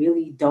you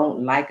really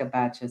don't like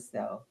about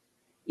yourself,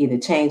 either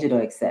change it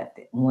or accept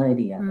it, one or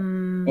the other.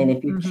 And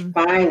if you Mm-hmm.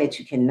 find that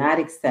you cannot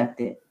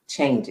accept it,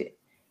 change it.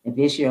 If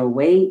it's your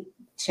weight,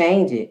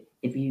 change it.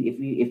 If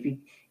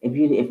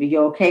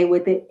you're okay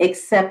with it,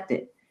 accept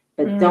it.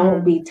 But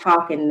don't Mm, be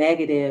talking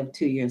negative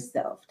to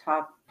yourself.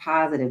 Talk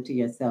positive to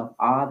yourself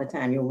all the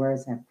time. Your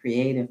words have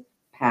creative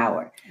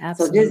power. So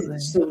absolutely.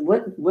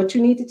 what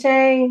you need to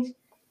change?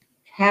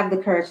 have the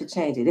courage to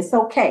change it. It's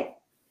okay,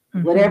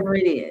 Mm-hmm. whatever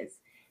it is.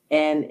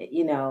 And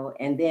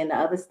and then the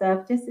other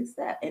stuff, just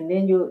accept. And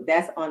then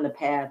that's on the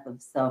path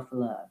of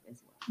self-love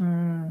as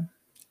Mm,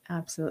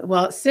 absolutely.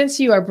 Well, since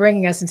you are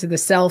bringing us into the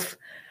self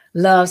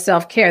love,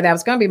 self care, that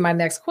was going to be my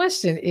next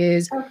question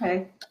is well.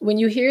 Okay. when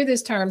you hear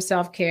this term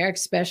self care,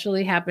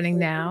 especially happening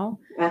now,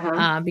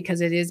 Uh-huh.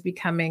 because it is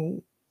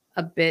becoming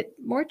a bit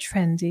more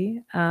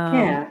trendy,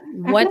 Yeah, I've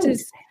what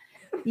noticed. does,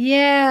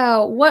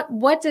 yeah,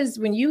 what does,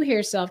 when you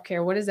hear self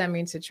care, what does that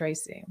mean to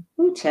Tracy?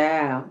 Ooh,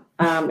 child.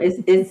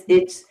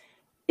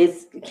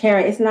 It's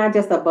Karen. It's not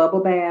just a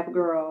bubble bath,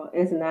 girl.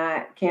 It's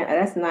not. Can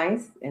That's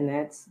nice and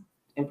that's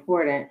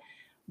important,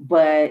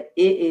 but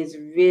it is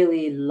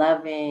really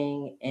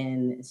loving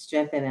and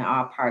strengthening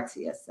all parts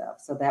of yourself.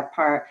 So that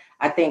part,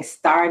 I think,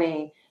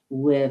 starting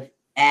with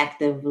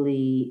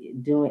actively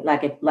doing,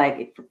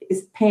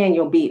 it's paying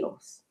your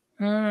bills.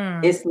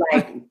 Mm. It's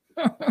like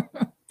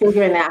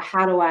figuring out,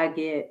 how do I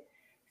get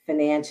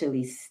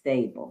financially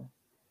stable,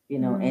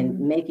 and Mm,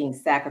 making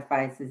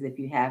sacrifices if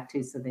you have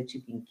to so that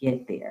you can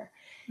get there.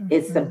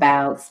 It's mhm,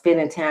 about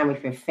spending time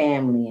with your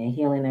family and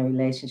healing a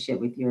relationship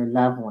with your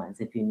loved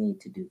ones if you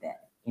need to do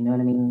that. You know what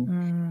I mean?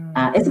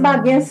 mm, It's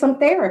about getting mm. some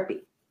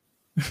therapy.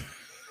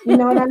 You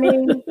know what I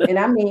mean? And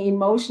I mean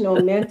emotional,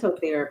 mental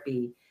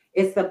therapy.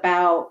 It's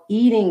about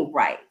eating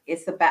right.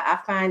 I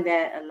find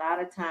that a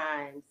lot of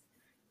times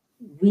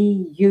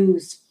we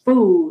use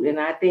food, and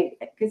I think,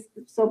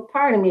 so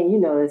part of me,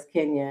 this,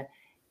 Kenya,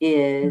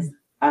 is,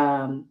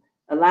 Mm,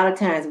 a lot of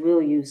times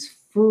we'll use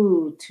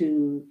food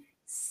to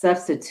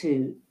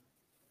substitute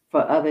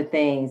for other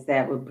things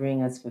that would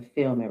bring us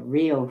fulfillment,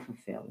 real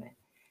fulfillment.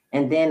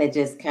 And then it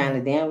just kind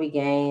of, then we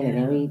gain, and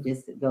then yeah. we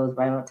just, it goes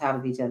right on top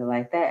of each other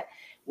like that.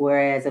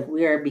 Whereas if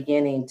we are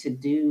beginning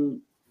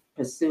to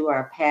pursue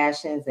our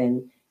passions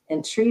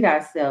and treat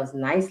ourselves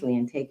nicely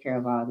and take care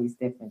of all these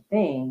different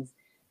things,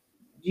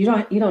 you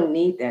don't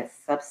need that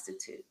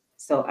substitute.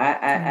 So I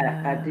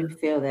Yeah. do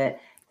feel that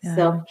Yeah.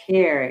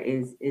 self-care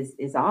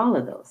is all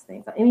of those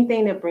things.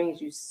 Anything that brings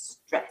you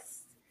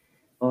stress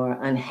or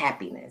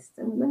unhappiness.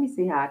 And let me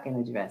see how I can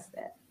address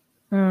that.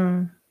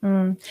 Mm,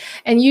 mm.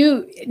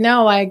 And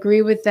no, I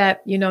agree with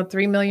that,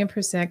 3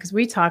 million%, because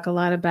we talk a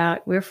lot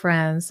about, we're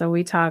friends. So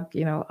we talk,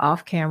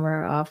 off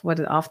camera,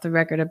 off the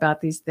record about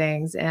these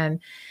things. And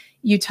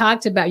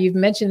you've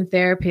mentioned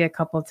therapy a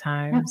couple Yep,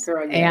 times.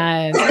 girl,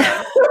 yes.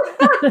 And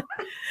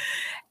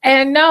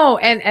and no,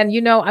 and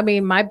I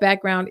mean, my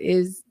background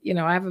is,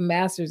 I have a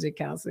master's in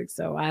counseling,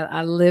 so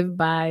I live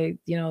by,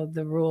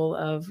 the rule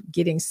of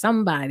getting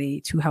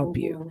somebody to help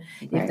you.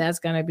 If Right. that's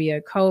going to be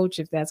a coach,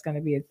 if that's going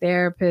to be a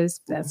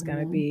therapist, if that's going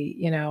to Mm-hmm. be,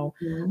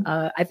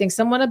 Mm-hmm. I think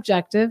someone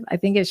objective. I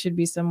think it should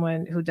be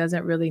someone who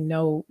doesn't really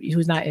know,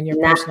 who's not in your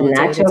Not personal day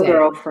not to your day.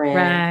 girlfriend.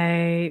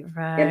 Right,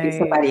 Gotta be right,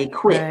 somebody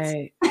equipped.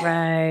 right,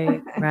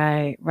 right,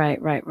 right,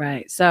 right, right,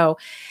 right. So,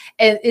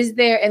 and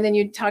then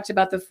you talked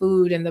about the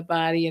food and the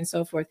body and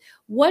so forth.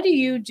 What do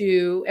you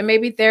do? And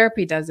maybe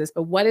therapy does this,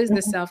 but what is the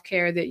Mm-hmm. self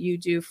care that you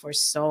do for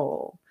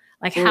soul?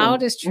 Like, how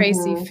does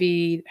Tracy Mm-hmm.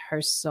 feed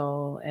her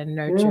soul and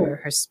nurture Good.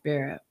 her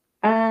spirit?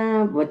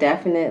 Well,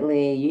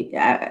 definitely,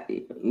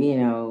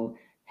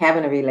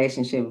 having a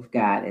relationship with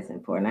God is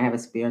important. I have a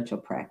spiritual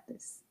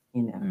practice.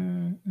 And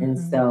Mm-hmm.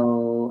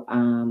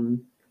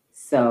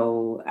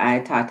 so I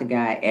talk to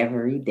God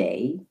every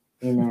day.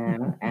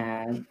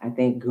 I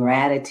think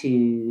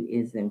gratitude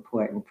is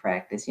important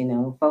practice.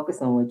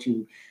 Focus on what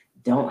you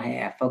don't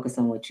have, focus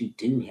on what you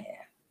do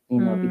have,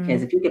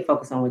 because Mm, if you can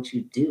focus on what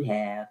you do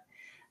have,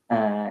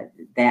 uh,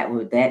 that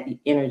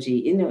energy,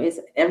 it's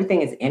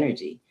everything is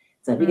energy.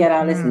 So if you got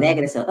all this mm-hmm.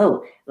 negative,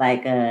 so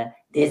like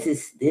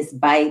this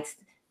bites,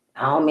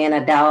 all men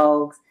are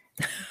dogs,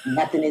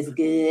 nothing is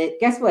good.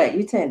 Guess what?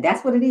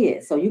 That's what it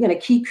is. So you're gonna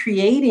keep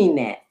creating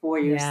that for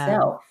Yeah,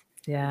 yourself.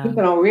 yeah.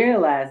 People don't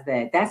realize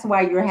that. That's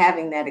why you're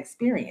having that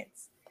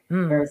experience.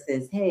 Mm,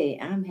 Versus, hey,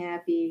 I'm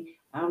happy,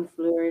 I'm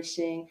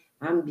flourishing,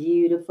 I'm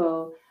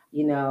beautiful.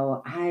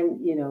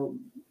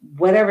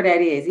 Whatever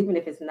that is, even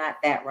if it's not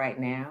that right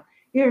now.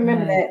 You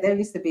remember right. that there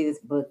used to be this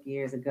book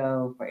years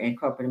ago in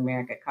corporate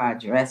America called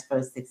Dress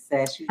for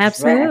Success.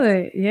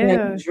 Absolutely. You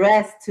Yeah.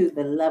 dress to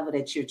the level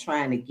that you're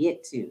trying to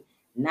get to,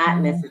 not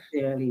Mm,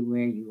 necessarily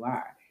where you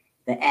are.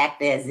 The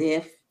act as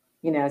if,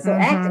 so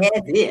act mm-hmm.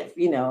 as if,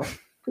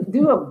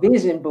 do a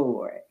vision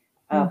board,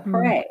 Mm-hmm.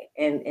 pray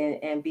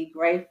and be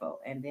grateful,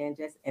 and then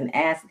just and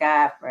ask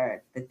God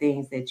for the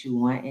things that you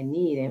want and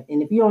need.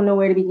 And if you don't know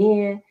where to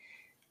begin,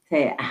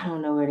 say, I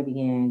don't know where to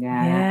begin, God.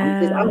 I'm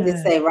just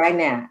Yeah. say right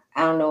now,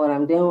 I don't know what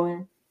I'm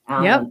doing. I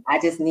don't Yep. know. I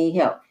just need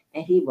help.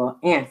 And he will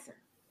answer.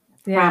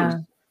 I promise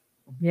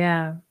Yeah.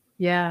 Yeah.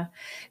 Yeah.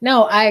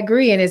 No, I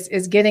agree. And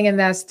it's getting in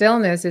that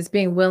stillness, it's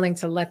being willing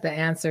to let the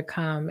answer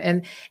come.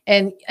 And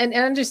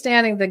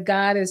understanding that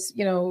God is,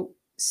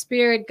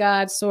 spirit,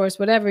 God, source,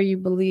 whatever you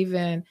believe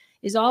in,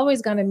 is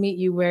always going to meet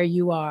you where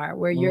you are,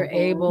 where you. you're Hmm.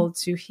 able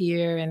to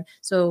hear. And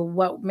so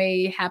what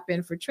may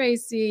happen for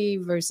Tracy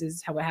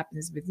versus how it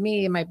happens with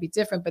me, it might be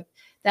different, but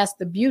that's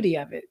the beauty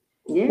of it.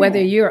 Whether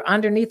Yeah. you're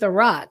underneath a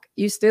rock,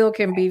 you still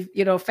can be,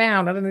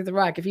 found underneath the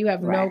rock if you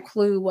have no Right.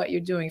 clue what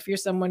you're doing. If you're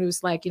someone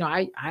who's like,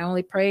 I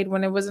only prayed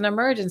when it was an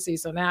emergency,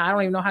 so now I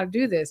don't even know how to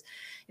do this.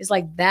 It's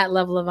like that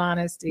level of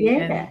honesty,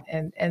 and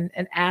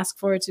Yeah. ask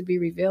for it to be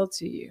revealed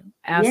to you.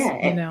 Yeah. Ask,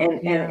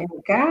 And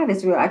God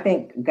is real. I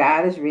think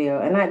God is real.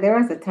 And there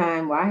was a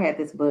time where I had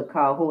this book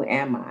called Who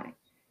Am I?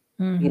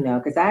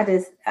 Because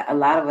a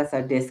lot of us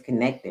are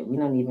disconnected. We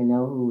don't even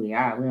know who we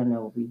are. We don't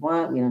know what we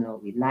want. We don't know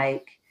what we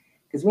like,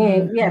 because we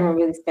haven't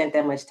really spent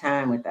that much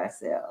time with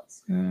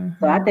ourselves.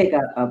 So I think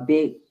a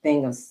big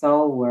thing of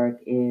soul work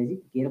is you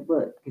can get a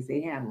book, because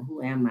they have them.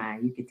 Who am I?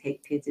 You could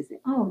take pictures and,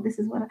 oh, this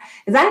is what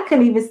because I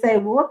couldn't even say,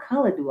 well, what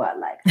color do I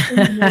like?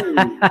 I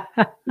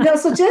couldn't even,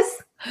 so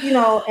just,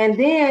 and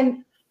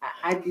then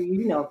I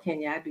do,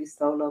 Kenya, I do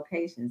solo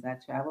locations. I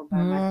travel by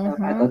myself.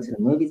 I go to the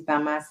movies by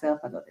myself.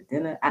 I go to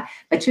dinner.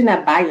 But you're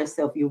not by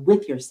yourself. You're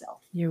with yourself.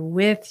 You're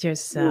with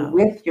yourself. You're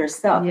with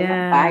yourself. Yeah. You're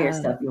not by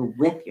yourself. You're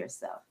with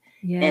yourself.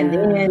 Yeah. And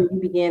then you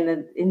begin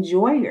to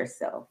enjoy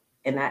yourself.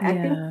 And I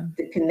think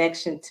the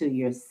connection to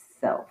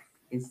yourself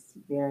is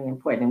very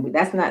important. And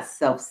that's not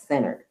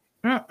self-centered.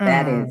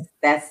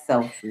 That's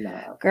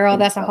self-love. Girl,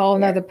 that's a whole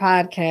nother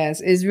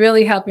podcast. Is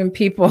really helping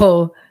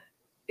people,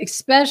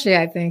 especially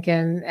I think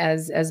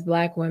as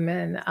Black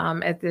women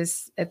at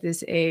this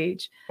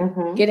age,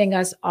 getting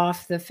us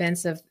off the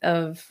fence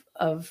of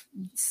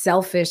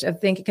selfish, of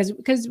thinking,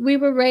 because we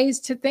were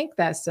raised to think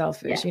that's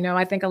selfish.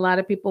 I think a lot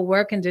of people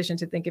were conditioned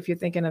to think if you're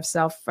thinking of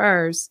self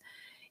first,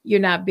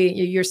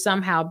 you're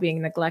somehow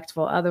being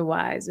neglectful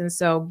otherwise. And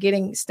so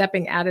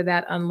stepping out of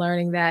that,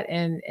 unlearning that,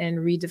 and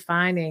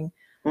redefining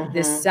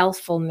this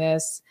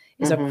selffulness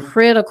is a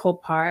critical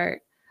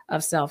part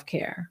of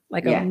self-care,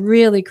 like a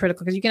really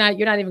critical, because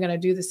you're not even going to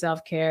do the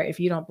self-care if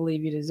you don't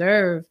believe you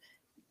deserve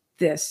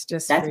this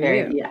that's for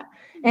very you.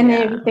 And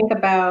then you think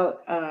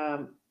about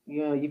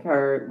you've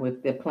heard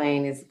with the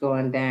plane is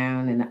going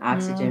down and the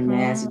oxygen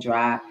mask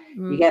drop,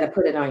 you got to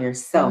put it on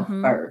yourself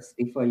first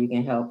before you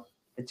can help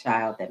the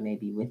child that may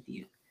be with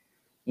you.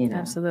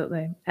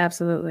 Absolutely.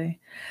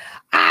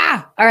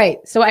 All right,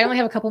 so I only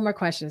have a couple more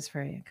questions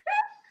for you.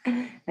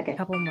 Okay. A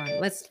couple more.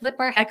 Let's flip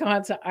our heck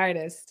on to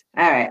artist.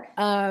 All right.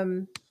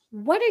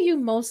 What are you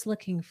most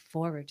looking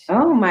forward to?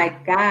 Oh my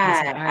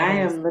God, I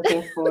am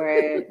looking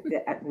forward.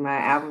 My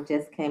album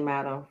just came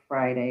out on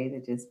Friday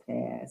that just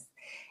passed,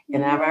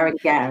 and I've already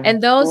gotten.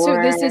 And those who,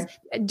 this is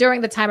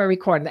during the time of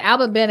recording. The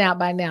album been out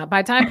by now.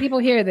 By the time people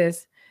hear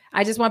this,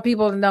 I just want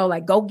people to know,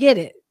 like, go get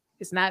it.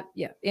 It's not,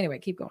 anyway,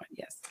 keep going.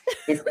 Yes.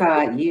 It's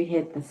called You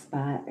Hit the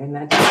Spot, and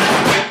I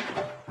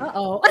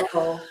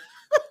Uh-oh.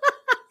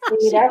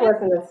 See, that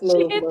wasn't a smooth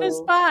She hit move. the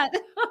spot.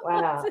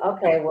 Wow.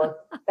 Okay. Well,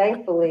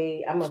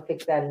 thankfully, I'm gonna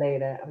fix that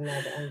later. I'm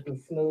gonna be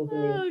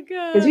smoothly,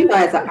 because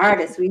as an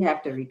artist, we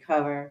have to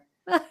recover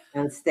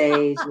on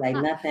stage like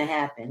nothing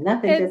happened.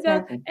 Nothing just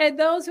happened. And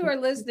those who are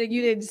listening,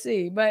 you didn't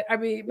see, but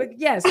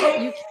yes,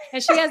 you.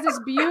 And she has this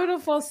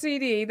beautiful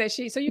CD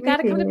so you got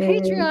to come to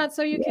Patreon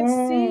so you can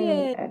see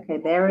it. Okay,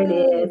 there it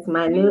is,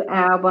 my new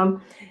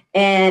album,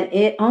 and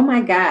oh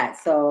my God!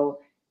 So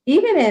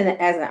even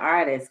as an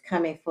artist,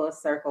 coming full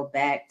circle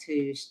back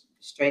to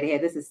straight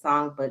ahead, this is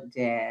songbook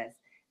jazz.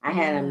 I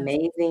had an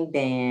amazing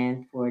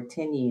band for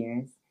 10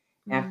 years.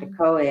 After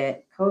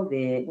COVID,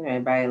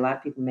 a lot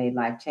of people made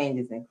life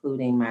changes,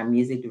 including my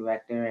music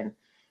director,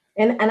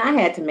 and I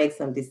had to make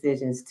some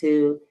decisions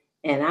too.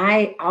 And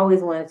I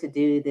always wanted to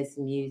do this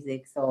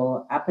music,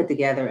 so I put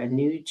together a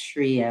new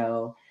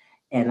trio.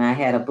 And I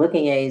had a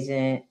booking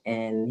agent,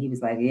 and he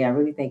was like, "Yeah, I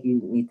really think you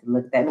need to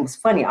look at that." And it was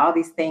funny; all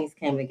these things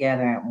came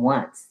together at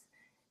once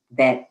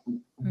that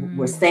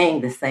were saying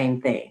the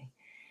same thing.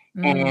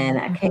 And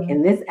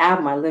in this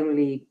album, I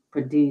literally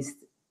produced.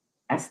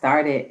 I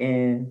started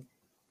in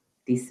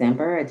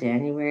December or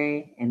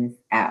January, and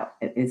it's out.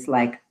 It's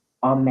like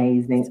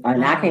amazing,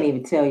 and I can't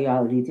even tell you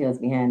all the details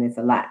behind this.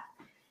 A lot,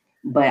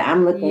 but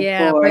I'm looking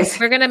forward.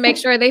 We're gonna make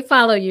sure they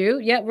follow you.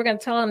 Yeah, we're gonna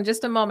tell them in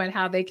just a moment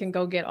how they can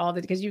go get all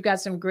because you've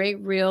got some great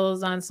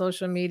reels on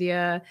social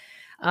media,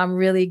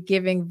 really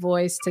giving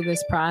voice to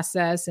this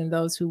process and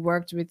those who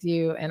worked with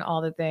you and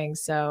all the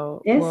things.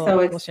 So it's so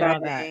exciting. We'll share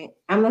all that.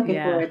 I'm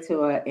looking forward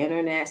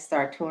to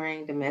start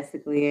touring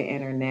domestically and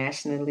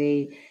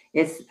internationally.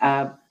 It's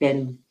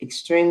been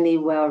extremely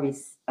well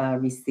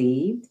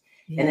received.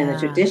 And in the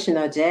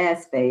traditional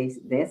jazz space,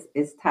 this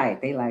is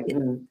tight. They like,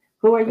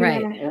 who are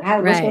you?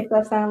 What's your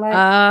stuff sound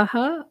like?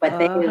 But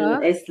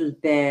it's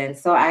been,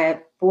 so I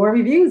have 4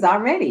 reviews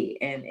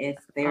already, and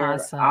they're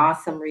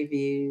awesome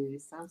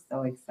reviews. I'm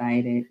so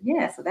excited.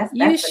 Yeah, so that's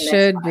you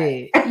should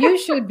be. You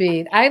should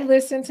be. I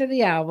listened to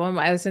the album.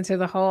 I listened to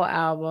the whole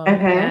album,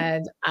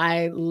 and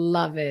I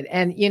love it.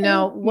 And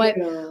what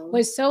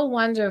was so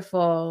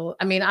wonderful?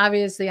 I mean,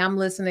 obviously, I'm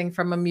listening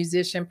from a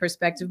musician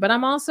perspective, but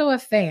I'm also a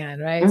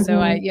fan, right?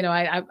 So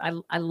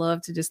I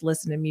love to just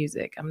listen to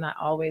music. I'm not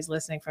always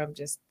listening from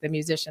just the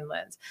musician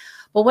lens.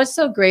 But what's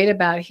so great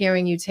about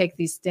hearing you take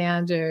these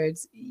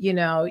standards,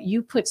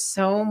 you put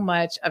so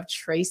much of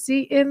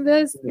Tracy in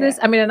this.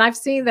 I mean, and I've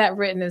seen that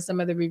written in some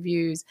of the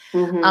reviews.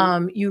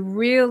 You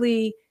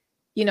really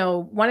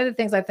one of the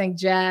things I think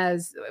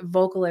jazz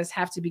vocalists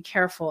have to be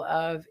careful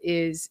of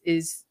is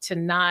to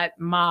not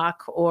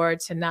mock or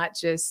to not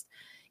just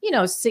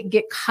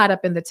get caught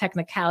up in the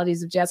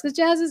technicalities of jazz, because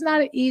jazz is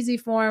not an easy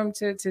form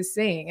to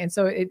sing, and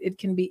so it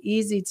can be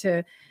easy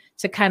to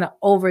kind of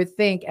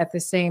overthink, at the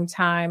same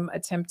time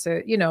attempt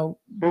to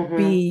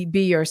Mhm.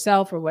 be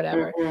yourself or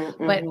whatever.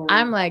 Mhm. But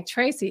I'm Mhm. like,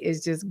 Tracy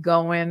is just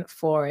going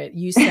for it.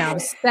 You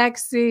sound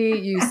sexy,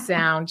 you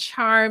sound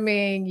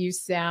charming, you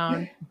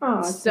sound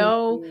Oh, thank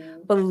so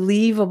you.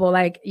 believable.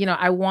 Like,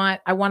 I want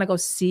to go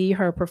see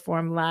her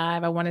perform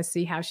live. I want to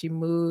see how she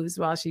moves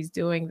while she's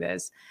doing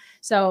this.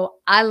 So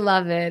I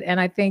love it. And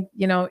I think,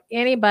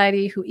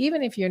 anybody who,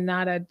 even if you're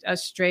not a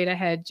straight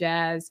ahead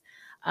jazz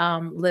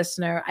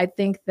listener, I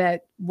think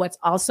that what's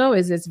also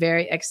is it's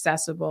very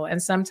accessible.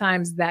 And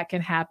sometimes that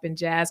can happen.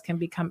 Jazz can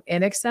become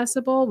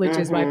inaccessible, which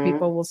is why Mhm.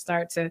 people will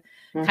start to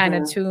kind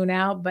of Mhm. tune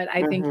out. But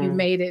I think you Mhm.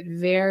 made it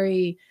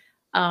very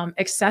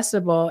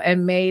accessible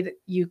and made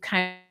you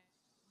kind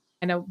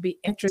of be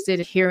interested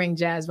in hearing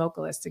jazz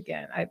vocalists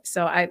again. I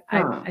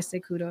Oh. say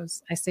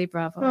kudos. I say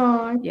bravo.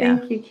 Oh, Yeah.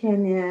 thank you,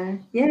 Kenya.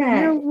 You're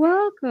Yeah.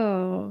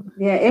 welcome.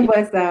 Yeah, it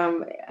was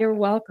You're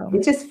welcome.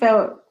 it just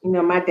felt,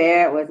 my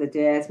dad was a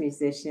jazz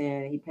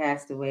musician. He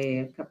passed away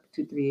a couple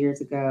 2, 3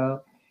 years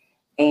ago.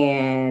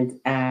 And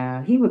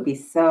he would be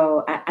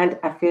so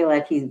I feel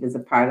like he was a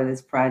part of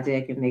this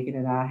project and making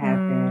it all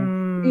happen.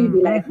 He'd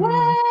be like, Mm-hmm.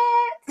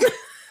 "What?"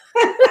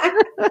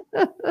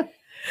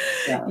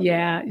 So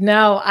Yeah, yeah.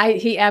 no, I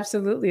he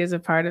absolutely is a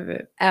part of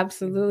it.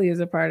 Absolutely is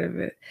a part of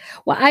it.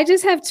 Well, I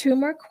just have two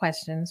more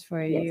questions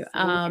for you. Yes,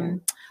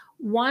 ma'am.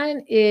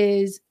 One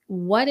is,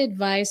 what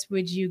advice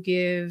would you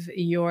give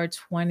your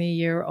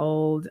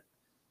 20-year-old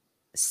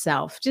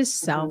self? Just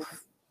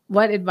self.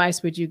 What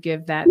advice would you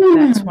give that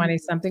Mhm. 20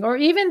 something, or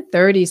even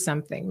 30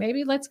 something?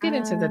 Maybe let's get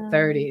into the Um,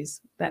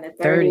 30s. in That the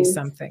 30 30s,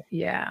 something.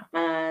 Yeah.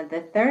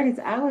 the 30s,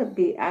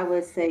 I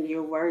would say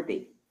you're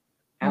worthy.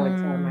 I would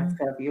tell Mm,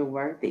 myself you're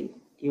worthy.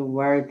 You're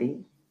worthy.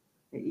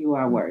 That you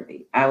are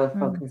worthy. I would mm,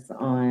 focus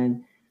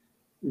on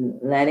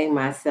letting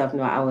myself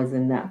know I was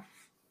enough.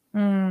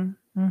 mm,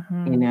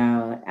 You mhm,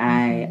 know,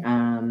 I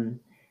mhm,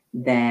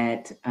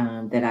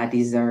 that I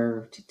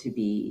deserved to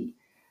be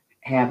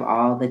have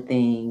all the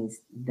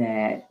things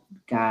that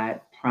God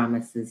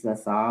promises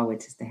us all,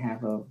 which is to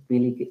have a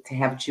really good, to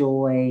have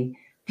joy,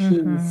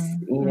 peace,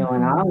 mhm,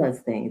 and all mhm. those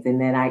things,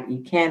 and that I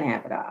you can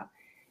have it all,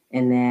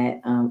 and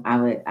that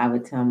I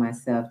would tell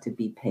myself to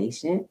be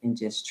patient and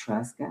just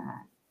trust God.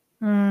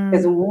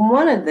 Because Mm,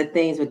 one of the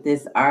things with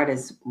this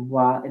artist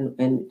while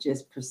and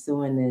just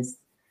pursuing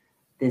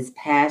this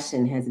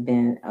passion has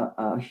been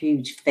a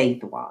huge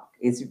faith walk.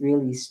 It's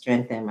really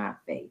strengthened my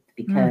faith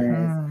because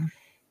mhm.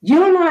 you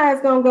don't know how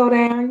it's gonna go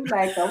down. You're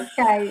like,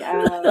 okay,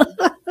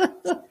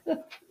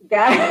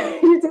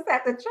 God, you just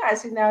have to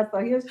trust, So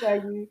he'll show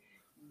you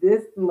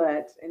this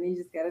much, and you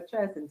just gotta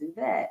trust and do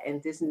that,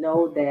 and just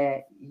know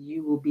that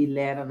you will be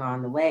led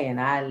along the way.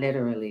 And I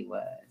literally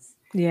was.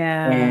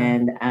 Yeah.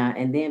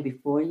 And then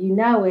before you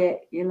know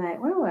it, you're like,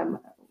 well,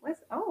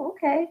 what's oh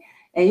okay,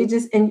 and you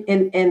just and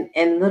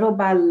little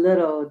by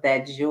little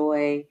that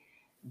joy,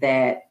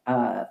 that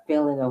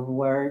feeling of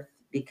worth,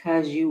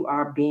 because you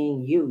are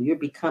being you, you're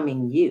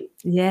becoming you.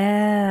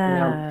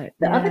 Yeah.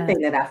 The other Yeah. thing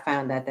that I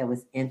found out that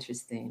was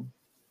interesting,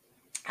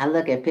 I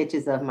look at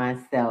pictures of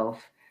myself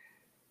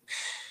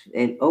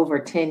over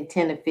 10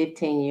 to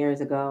 15 years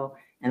ago,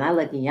 and I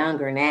look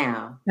younger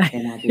now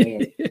than I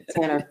did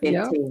 10 or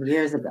Yep. 15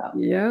 years ago.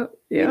 Yep.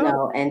 Yep.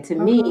 And to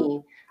Uh-huh.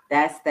 me,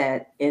 that's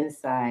that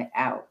inside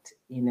out.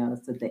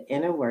 So the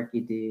inner work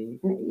you do,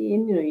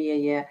 yeah,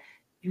 yeah.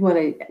 You want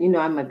to,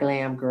 I'm a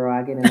glam girl.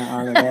 I get into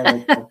all of that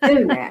other stuff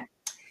too now.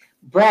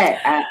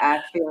 But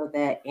I feel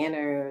that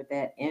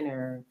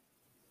inner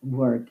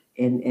work,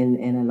 and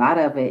a lot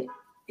of it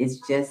is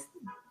just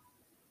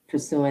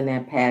pursuing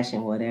that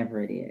passion,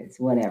 whatever it is,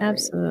 whatever it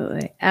is.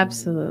 Absolutely. Mhm.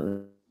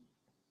 Absolutely.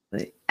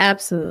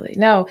 Absolutely.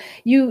 No,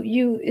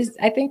 you is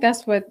I think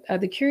that's what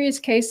the Curious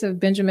Case of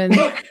Benjamin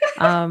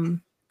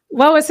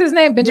what was his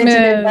name? Benjamin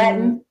Benjamin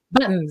Button.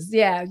 Buttons.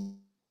 Yeah.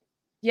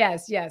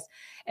 Yes, yes.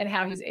 And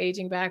how he was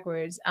aging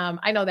backwards.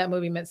 I know that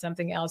movie meant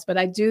something else, but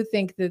I do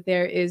think that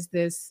there is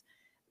this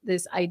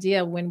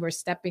idea when we're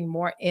stepping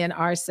more in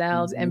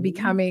ourselves and Mhm.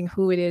 becoming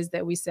who it is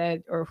that we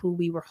said or who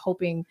we were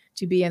hoping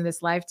to be in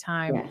this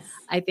lifetime. Yes.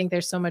 I think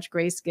there's so much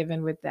grace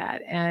given with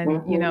that. And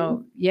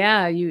Mhm.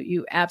 yeah,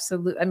 you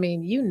absolutely, I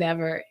mean, you're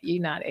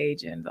not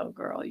aging though,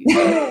 girl.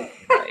 You're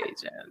not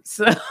aging.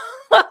 So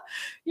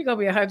you're gonna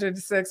be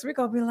 106. We're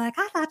gonna be like,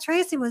 I thought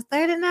Tracy was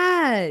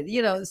 39,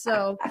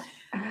 so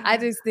I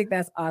just think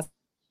that's awesome.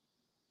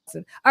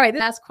 All right, this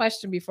is the last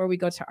question before we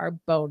go to our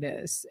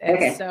bonus. And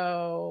Okay.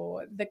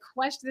 so the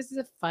question, this is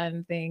a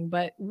fun thing,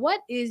 but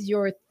what is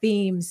your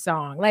theme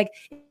song? Like,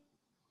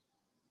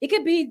 it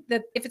could be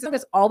that if it's a song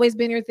that's always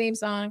been your theme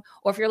song,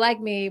 or if you're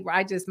like me,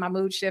 where my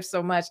mood shifts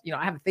so much,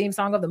 I have a theme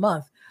song of the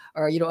month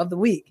or of the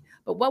week.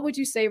 But what would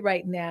you say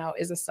right now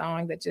is a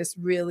song that just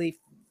really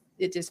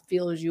it just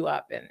fills you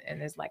up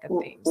and is like a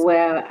theme song?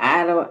 Well,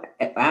 I don't,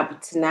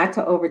 not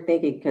to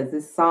overthink it because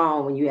this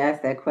song, when you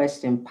asked that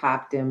question,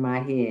 popped in my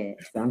head.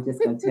 So I'm just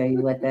going to tell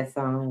you what that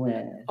song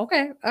was.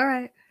 Okay, all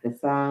right. The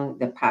song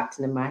that popped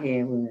into my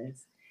head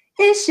was,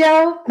 "It's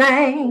your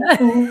thing.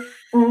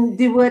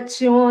 Do what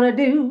you want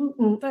to do.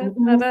 Da,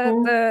 da,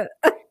 da, da.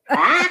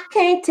 I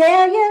can't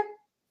tell you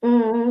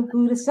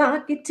who to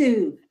song it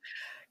to.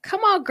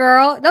 Come on,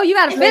 girl. No, you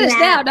got to And finish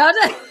now, now. No,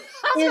 no.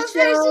 I was it's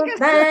gonna finish. your You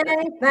can...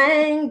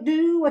 thing.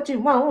 Do what you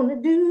want to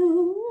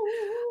do.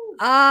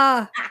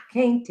 Ah, I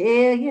can't tell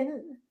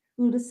you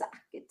who to sock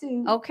it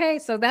to. okay.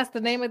 So that's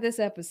the name of this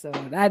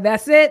episode.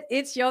 That's it.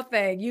 It's your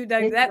thing. You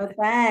done It's that. your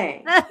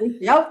thing.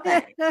 It's your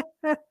thing.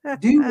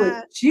 Do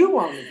what you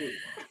want to do."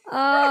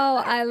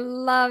 Oh, I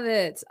love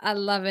it. I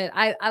love it.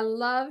 I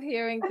love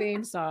hearing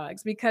theme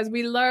songs because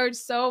we learned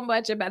so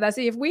much about that.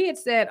 See, if we had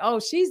said, "Oh,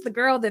 she's the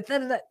girl that,"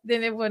 then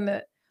it wouldn't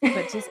have,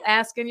 but just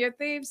asking your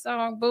theme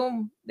song,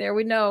 boom, there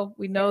we know.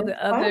 We know It's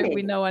the other, we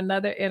funny. know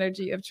another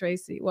energy of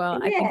Tracy. Well,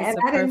 I Yeah, think it's and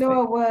a I didn't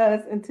know perfect. it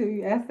was until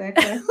you asked that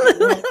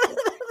question.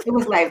 It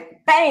was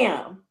like,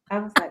 bam. I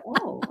was like,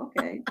 oh,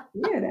 okay.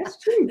 Yeah,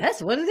 that's true. That's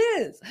what it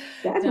is.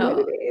 That's what No,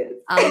 it is.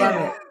 I love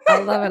it. I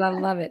love it. I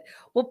love it.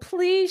 Well,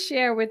 please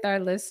share with our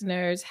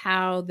listeners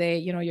how they,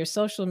 your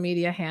social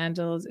media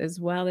handles as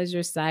well as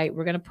your site.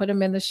 We're going to put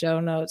them in the show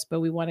notes, but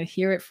we want to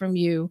hear it from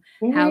you.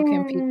 How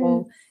can Yes.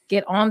 people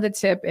get on the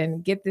tip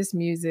and get this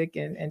music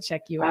and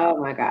check you Oh out?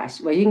 my gosh.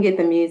 Well, you can get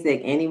the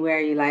music anywhere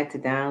you like to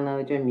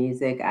download your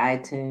music,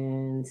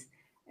 iTunes,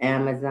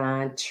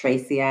 Amazon,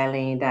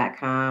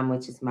 tracyeileen.com,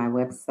 which is my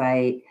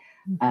website,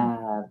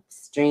 Mhm.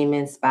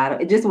 streaming,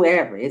 Spotify, just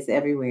wherever. It's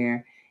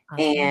everywhere.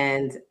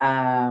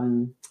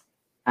 Awesome.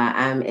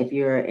 And if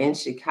you're in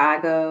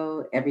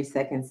Chicago, every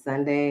second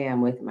Sunday,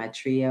 I'm with my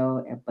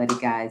trio at Buddy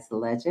Guys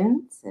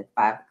Legends at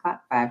 5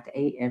 o'clock, 5 to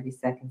 8 every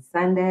second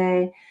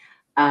Sunday.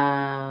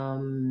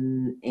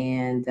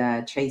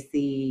 And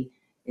Tracy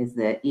is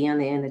the E on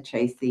the end of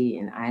Tracy,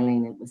 and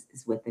Eileen is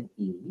with an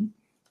E.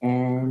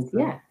 And Awesome.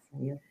 yeah, so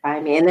you'll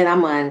find me. And then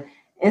I'm on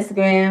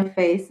Instagram,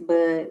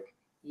 Facebook,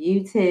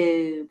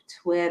 YouTube,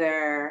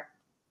 Twitter.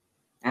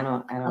 I I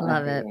don't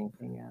love update it.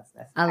 anything else.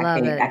 I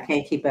love it. I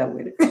can't keep up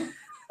with it.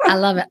 I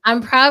love it.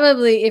 I'm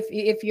probably,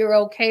 if you're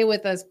okay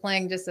with us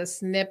playing just a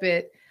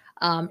snippet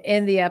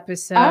in the Of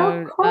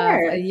episode of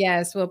course.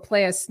 yes, we'll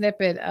play a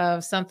snippet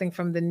of something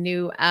from the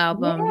new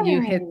album.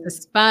 You hit the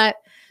Yes. spot,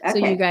 so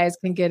you Okay. guys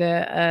can get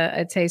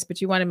a taste.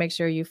 But you want to make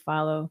sure you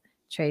follow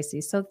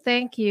Tracy. So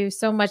thank you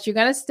so much. You're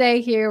gonna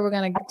stay here. We're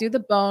gonna do the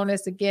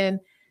bonus again.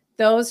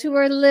 Those who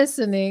are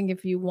listening,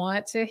 if you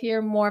want to hear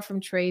more from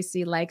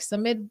Tracy, like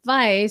some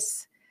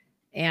advice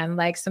and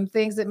like some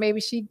things that maybe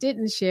she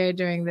didn't share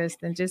during this,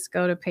 then just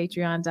go to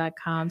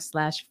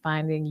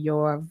patreon.com/finding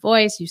your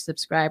voice. You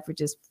subscribe for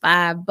just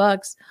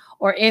 $5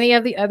 or any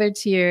of the other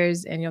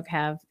tiers, and you'll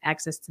have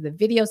access to the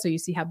video. So you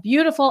see how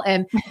beautiful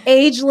and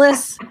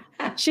ageless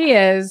she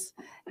is,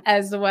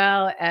 as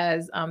well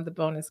as the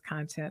bonus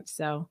content.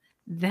 So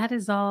that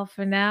is all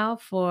for now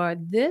for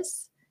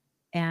this.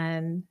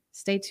 And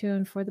stay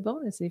tuned for the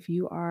bonus if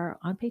you are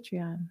on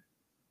Patreon.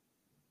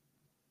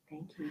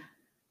 Thank you.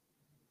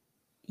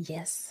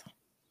 Yes.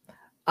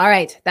 All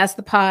right. That's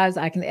the pause.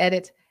 I can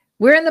edit.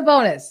 We're in the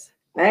bonus.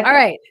 Okay. All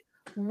right.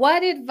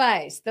 What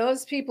advice,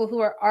 those people who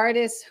are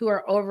artists who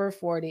are over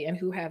 40 and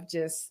who have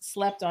just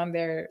slept on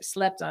their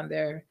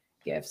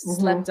gifts,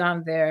 slept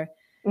on their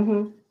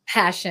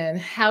passion,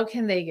 how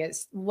can they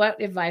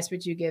what advice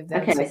would you give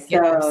them to Okay,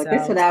 get so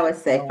this is what themselves I would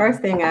say. going?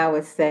 First thing I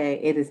would say,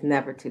 it is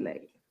never too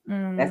late.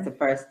 That's the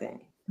first thing.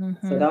 So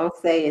Mm-hmm. don't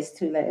say it's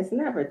too late. It's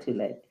never too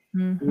late.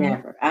 Mm-hmm.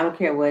 Never. I don't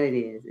care what it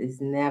is.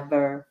 It's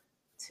never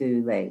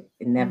too late.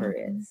 It never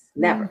is.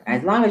 Never. Mm-hmm.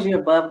 As long as you're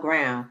above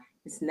ground,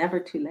 it's never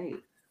too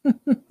late.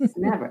 It's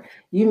never.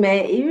 You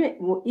may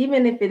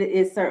even if it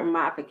is certain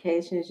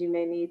modifications you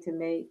may need to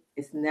make,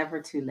 it's never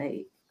too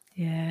late.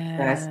 Yeah.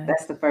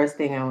 That's the first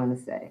thing I want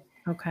to say.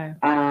 Okay.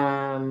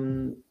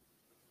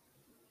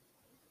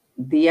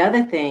 The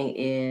other thing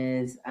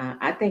is,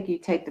 I think you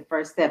take the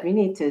first step. You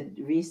need to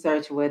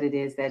research what it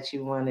is that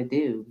you want to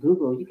do.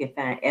 Google, you can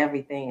find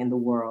everything in the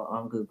world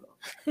on Google.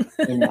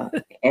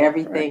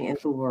 Everything in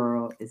the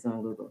world is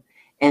on Google.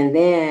 And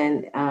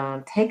then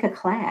take a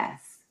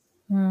class,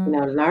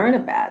 learn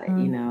about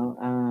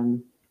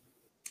it,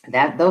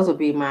 that those would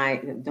be my, I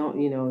don't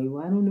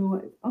know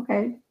what,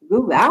 okay,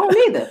 Google, I don't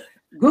either.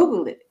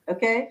 Google it,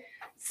 okay?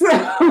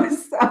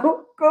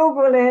 So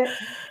Google it.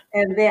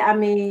 And then, I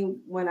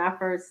mean, when I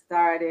first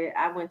started,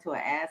 I went to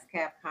an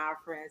ASCAP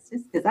conference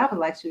just because I was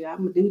like, shoot, I'm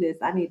going to do this.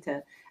 I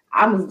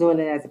was doing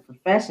it as a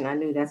profession. I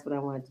knew that's what I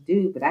wanted to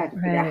do, but I had to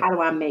figure out how do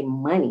I make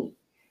money?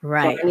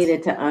 Right. So I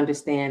needed to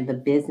understand the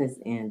business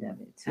end of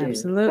it too.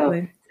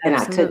 Absolutely. And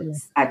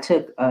I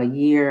took a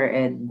year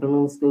at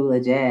Bloom School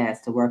of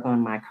Jazz to work on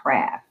my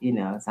craft,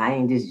 so I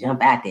didn't just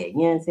jump out there. You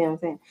know what I'm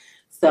saying?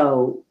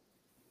 So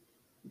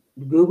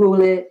Google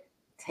it,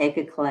 take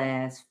a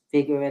class,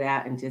 figure it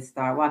out, and just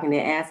start walking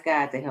there. Ask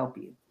God to help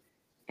you,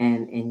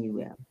 and you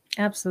will.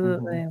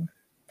 Absolutely.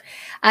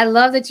 I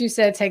love that you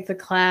said take the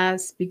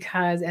class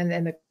because and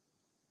the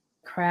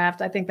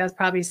craft. I think that's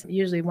probably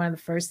usually one of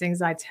the first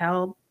things I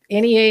tell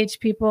any age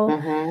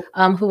people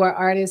Mm-hmm. who are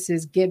artists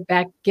is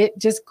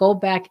just go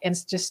back and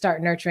just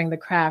start nurturing the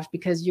craft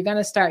because you're going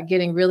to start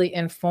getting really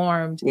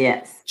informed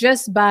Yes.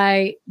 just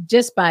by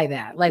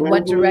that, like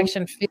what Mm-hmm.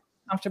 direction feels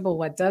comfortable,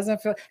 what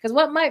doesn't feel, because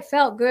what might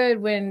felt good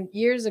when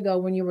years ago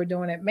when you were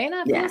doing it may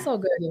not feel Yeah. so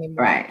good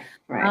anymore. Right.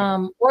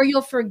 Right. Or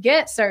you'll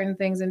forget certain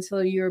things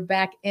until you're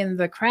back in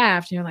the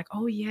craft and you're like,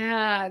 oh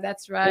yeah,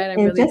 that's right, I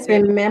And really just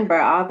did. remember,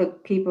 all the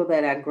people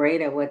that are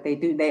great at what they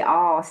do, they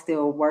all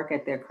still work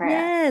at their craft.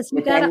 Yes, you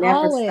But that gotta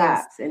never always.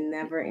 stops. It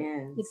never It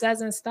ends.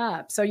 doesn't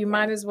stop. So you Yeah.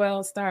 might as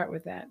well start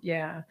with that.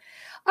 Yeah.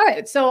 All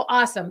right. So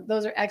awesome.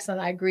 Those are excellent.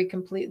 I agree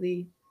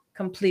completely.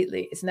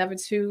 Completely. It's never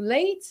too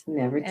late.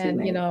 Never too And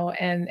late.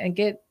 and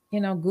get,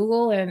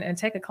 Google and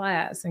take a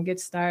class and get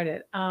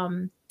started.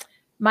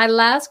 My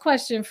last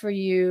question for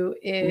you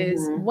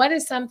is Hmm. what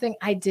is something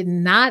I did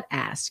not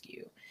ask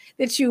you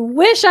that you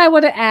wish I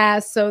would have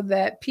asked so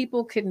that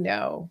people could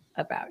know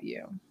about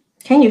you?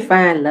 Can you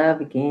find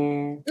love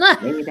again?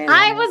 Maybe that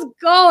I last. was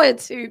going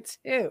to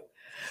too,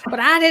 but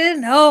I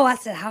didn't know. I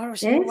said, "How does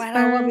she? It's Why do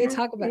I want me to fine.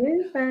 talk about?"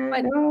 It's fine.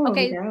 But No,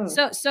 okay,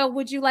 no. so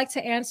would you like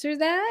to answer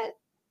that?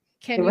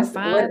 Can It you was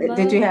find what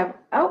did you love? have?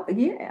 Oh,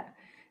 yeah.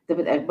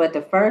 But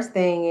the first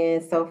thing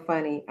is so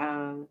funny.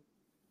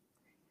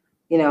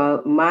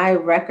 My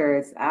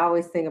records, I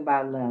always think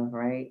about love,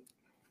 right?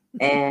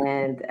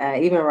 And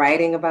even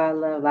writing about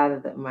love, a lot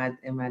of my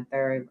in my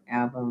third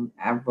album,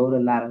 I wrote a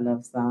lot of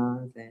love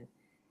songs, and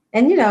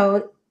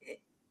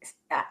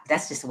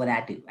that's just what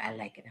I do. I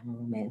like it. I'm a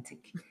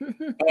romantic,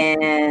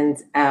 and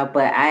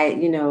but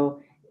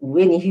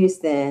Whitney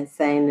Houston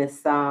sang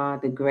this song,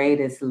 "The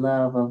Greatest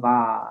Love of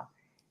All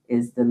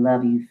is the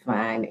love you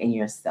find in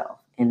yourself,"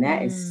 and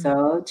that is Mm,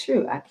 so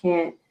true. I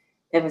can't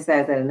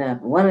emphasize that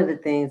enough. One of the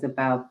things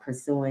about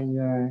pursuing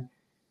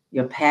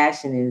your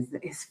passion is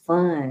it's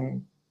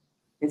fun.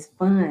 It's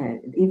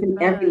fun, even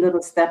every fun.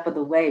 little step of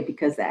the way,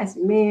 because that's,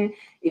 man,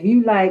 if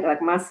you like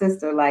my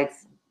sister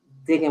likes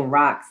digging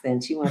rocks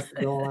and she wants to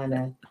go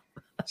on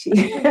she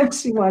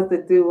she wants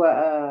to do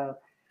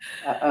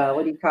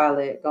what do you call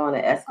it? Go on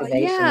an Oh,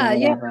 excavation or yeah,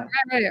 yeah, whatever.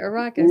 right, a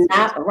rock excavation.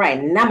 Not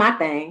right, not my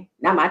thing,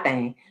 not my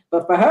thing.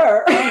 But for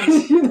her,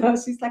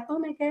 she's like, oh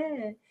my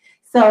God.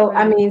 So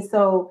I Right. mean,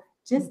 so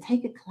just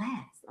take a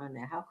class on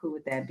that. How cool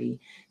would that be?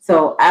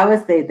 So I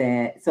would say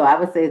that. So I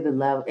would say the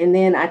love. And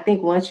then I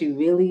think once you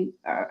really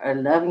are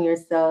loving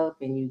yourself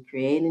and you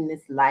creating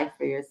this life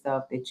for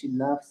yourself that you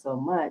love so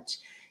much,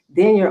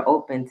 then you're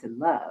open to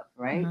love,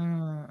 right?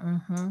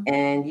 Mm, mhm.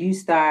 And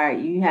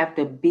you have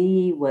to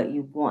be what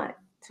you want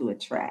to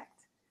attract.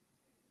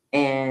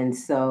 And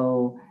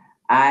so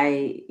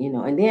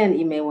and then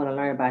you may want to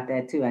learn about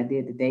that too. I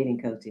did the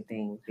dating coaching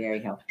thing,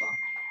 very helpful.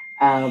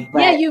 Yeah,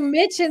 But you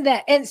mentioned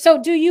that. And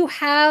so do you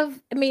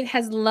have, I mean,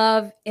 has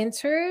love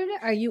entered?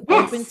 Are you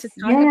open yes, to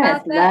talk yes,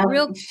 about that? love,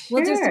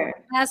 We'll just sure.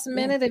 last Yes.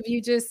 minute of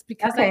you just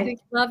because I Okay. think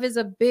love is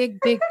a big,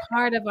 big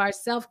part of our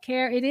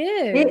self-care. It It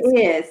is.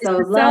 is. It's So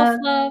the love,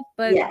 self-love,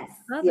 but yes,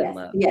 other yes,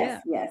 love.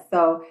 yes, Yeah. yes.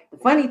 So the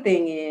funny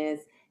thing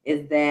is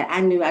that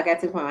I got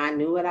to the point where I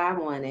knew what I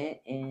wanted,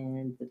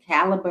 and the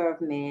caliber of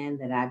man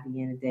that I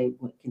began to date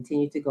would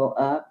continue to go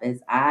up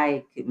as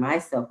my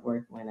self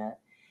worth went up.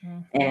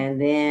 Mhm. And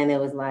then it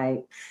was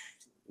like,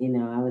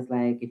 I was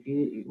like, if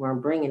you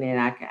weren't bringing it,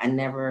 I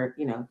never,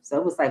 so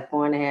it was like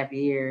 4.5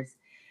 years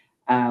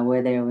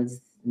where there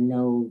was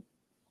no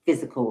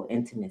physical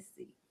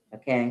intimacy.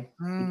 Okay.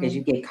 Because Mm.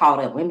 you get caught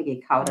up. Women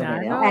get caught up I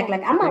in it. Don't act know.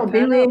 like I'm Get gonna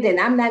do caught up. it and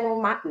I'm not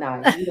gonna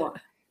no, you don't.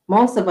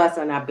 Most of us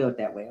are not built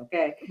that way,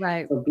 okay?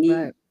 Right, So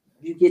right.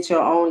 you get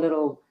your own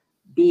little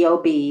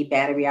BOB,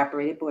 battery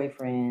operated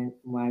boyfriend,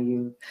 while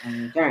you're on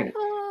your journey.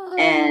 Oh,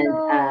 And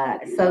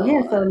Lord, so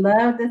yeah, so Lord.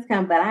 love does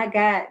come. But I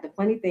got the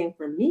funny thing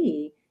for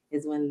me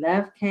is when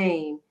love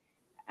came,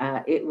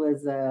 it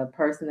was a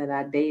person that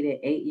I dated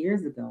 8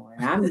 years ago,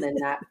 and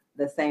not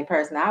the same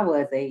person I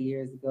was 8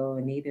 years ago,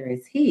 and neither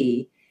is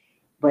he.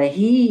 But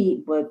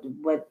he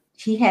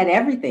had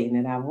everything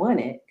that I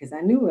wanted because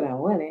I knew what I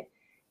wanted.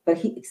 But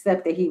he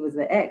except that he was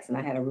an ex, and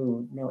I had a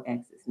rule: no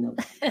exes, no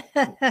cheating.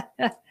 But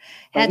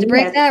Had to he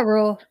break had, that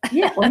rule.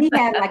 yeah, well, he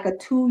had like a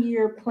 2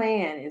 year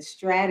plan and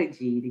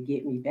strategy to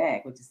get me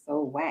back, which is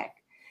so whack.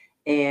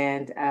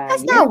 And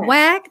That's not yeah,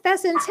 whack,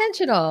 that's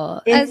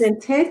intentional. it's As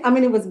intense. I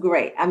mean, it was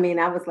great. I mean,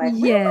 I was like,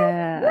 really,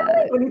 yeah,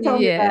 really, when he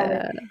told me about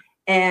it. yeah.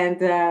 And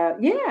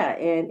yeah,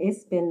 and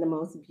it's been the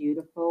most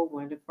beautiful,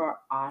 wonderful,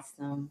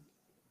 awesome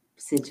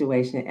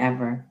situation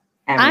ever,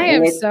 ever. I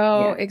And am it's so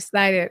yeah,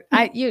 excited.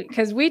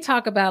 Because we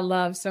talk about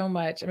love so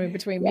much. I mean,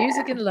 between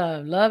music yeah, and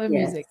love and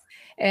yes, music.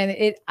 And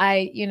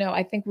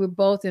I think we're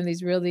both in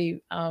these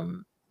really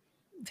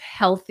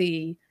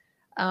healthy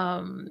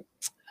um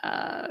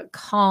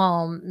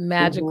calm,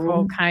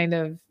 magical Mhm. kind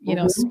of,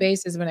 Mhm.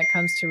 spaces when it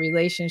comes to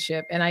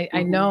relationship. And I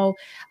Mhm. know,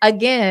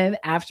 again,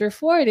 after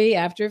 40,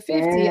 after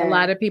 50, a Yeah.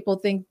 lot of people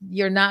think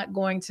you're not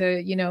going to,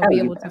 Oh, be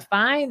you able to will.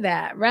 find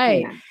that.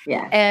 Right. Yeah.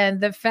 Yeah. And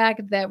the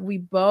fact that we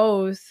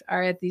both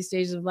are at these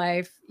stages of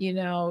life,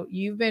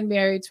 you've been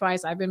married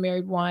twice, I've been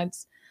married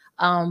once,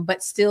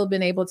 but still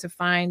been able to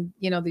find,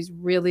 these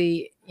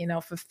really,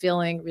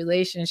 fulfilling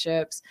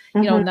relationships.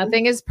 Mhm.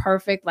 Nothing is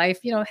perfect. Life,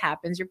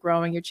 happens. You're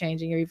growing, you're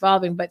changing, you're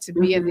evolving. But to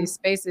be in these Mhm.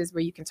 spaces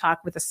where you can talk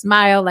with a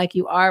smile like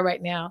you are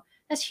right now,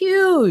 that's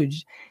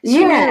huge. It's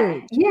Yeah.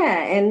 huge.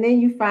 Yeah. And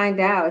then you find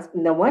out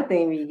the one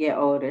thing when you get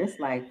older, it's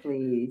like,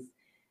 please.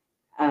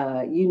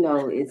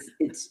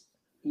 It's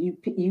you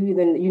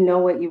either you know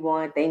what you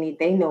want, they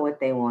know what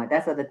they want.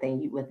 That's the other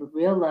thing. With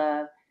real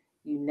love,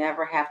 you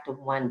never have to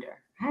wonder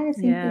how does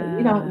he feel. Yeah.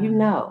 You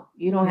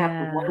don't have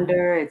to Yeah.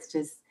 wonder. It's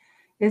just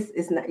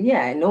it's not,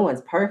 yeah, no one's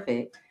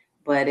perfect,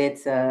 but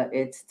it's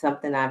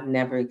something I've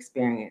never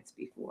experienced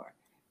before.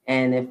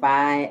 And if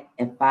I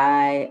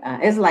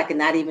it's like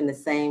not even the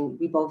same.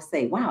 We both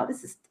say, wow,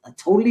 this is a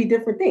totally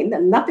different thing,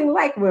 nothing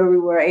like where we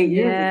were 8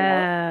 years ago.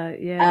 Yeah.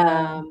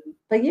 Yeah. um,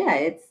 but yeah,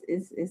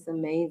 it's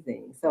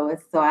amazing. So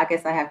I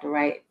guess I have to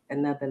write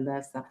another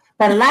love song.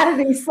 But a lot of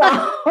these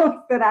songs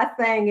that I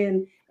sang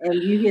and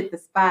you hit the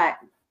spot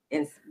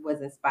and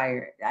was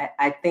inspired.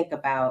 I think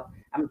about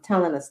I'm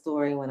telling a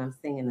story when I'm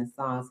singing a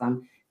song. So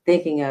I'm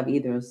thinking of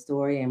either a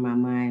story in my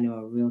mind or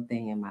a real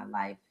thing in my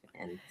life.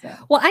 And so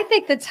Well, I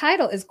think the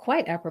title is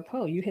quite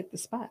apropos. You hit the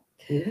spot.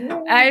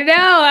 yeah. I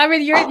know. I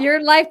mean,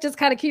 your life just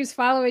kind of keeps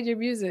following your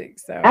music.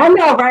 So I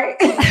know, right?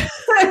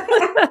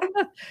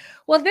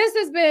 well, this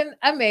has been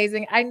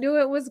amazing. I knew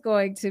it was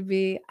going to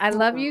be. I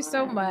love you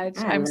so Aw, much.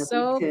 I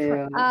love you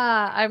too.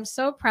 I'm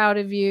so proud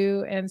of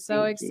you and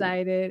so Thank you.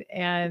 excited.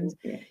 And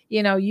Thank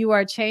you. you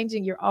are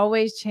changing. You're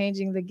always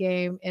changing the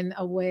game in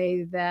a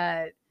way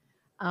that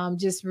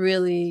just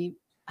really,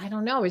 I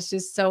don't know, it's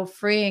just so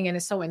freeing and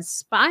it's so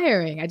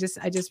inspiring. I just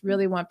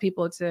really want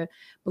people to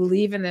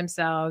believe in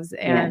themselves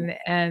Yeah.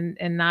 and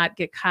not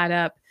get caught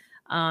up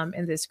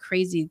in this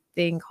crazy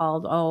thing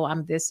called, oh,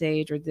 I'm this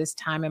age or this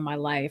time in my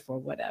life or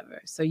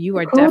whatever. So you The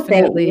are cool thing,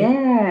 definitely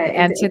yeah, the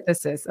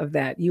antithesis of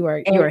that. You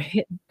are and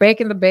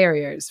breaking the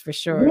barriers for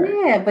sure.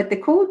 yeah, but the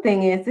cool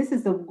thing is this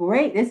is the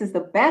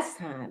best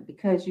time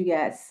because you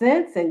got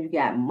sense and you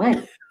got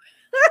money.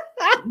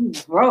 You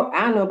broke.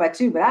 I don't know about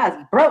you, but I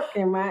was broke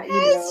in my, She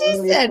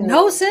early said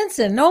no 20s. sense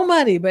and no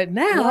money, but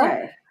now,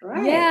 Right,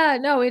 right. yeah,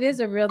 no, it is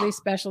a really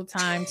special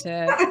time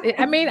to.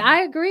 I mean,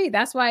 I agree.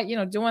 That's why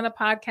doing a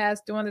podcast,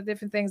 doing the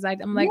different things.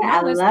 I'm like, Yeah, no,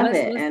 I let's love let's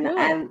it, let's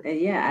and do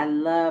it. I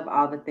love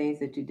all the things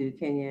that you do,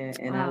 Kenya,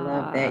 and I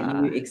love that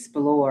you Ah,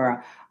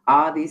 explore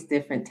all these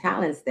different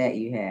talents that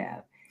you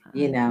have, I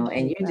and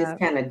appreciate you're just that.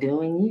 kind of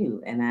doing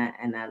you, and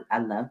I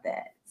love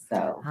that.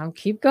 So,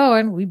 Keep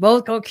going. We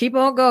both go keep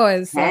on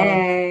going. So,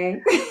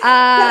 hey.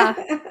 ah,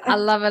 I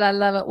love it. I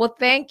love it. Well,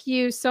 thank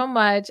you so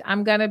much.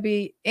 I'm gonna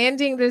be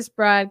ending this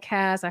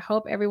broadcast. I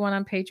hope everyone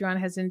on Patreon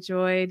has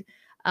enjoyed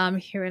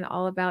hearing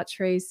all about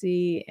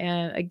Tracy.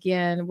 And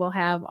again, we'll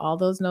have all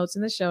those notes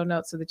in the show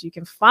notes so that you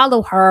can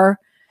follow her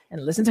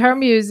and listen to her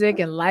music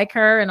and like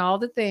her and all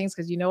the things.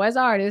 Because as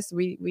artists,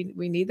 we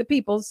need the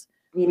peoples.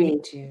 We We need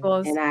need the you,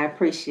 peoples. and I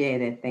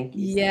appreciate it. Thank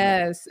you so much.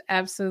 Yes,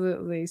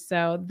 absolutely.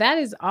 So that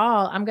is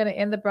all. I'm going to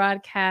end the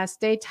broadcast.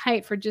 Stay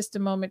tight for just a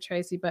moment,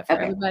 Tracy. But for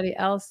Okay, everybody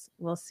else,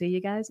 we'll see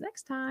you guys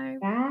next time.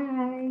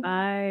 bye.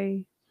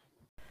 Bye.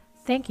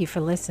 Thank you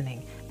for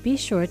listening. Be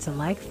sure to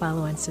like,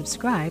 follow, and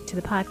subscribe to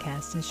the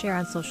podcast and share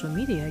on social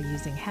media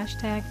using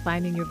hashtag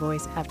Finding Your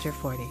Voice After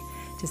 40.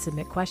 To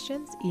submit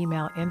questions,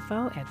 email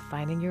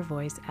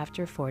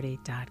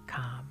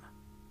info@findingyourvoiceafter40.com.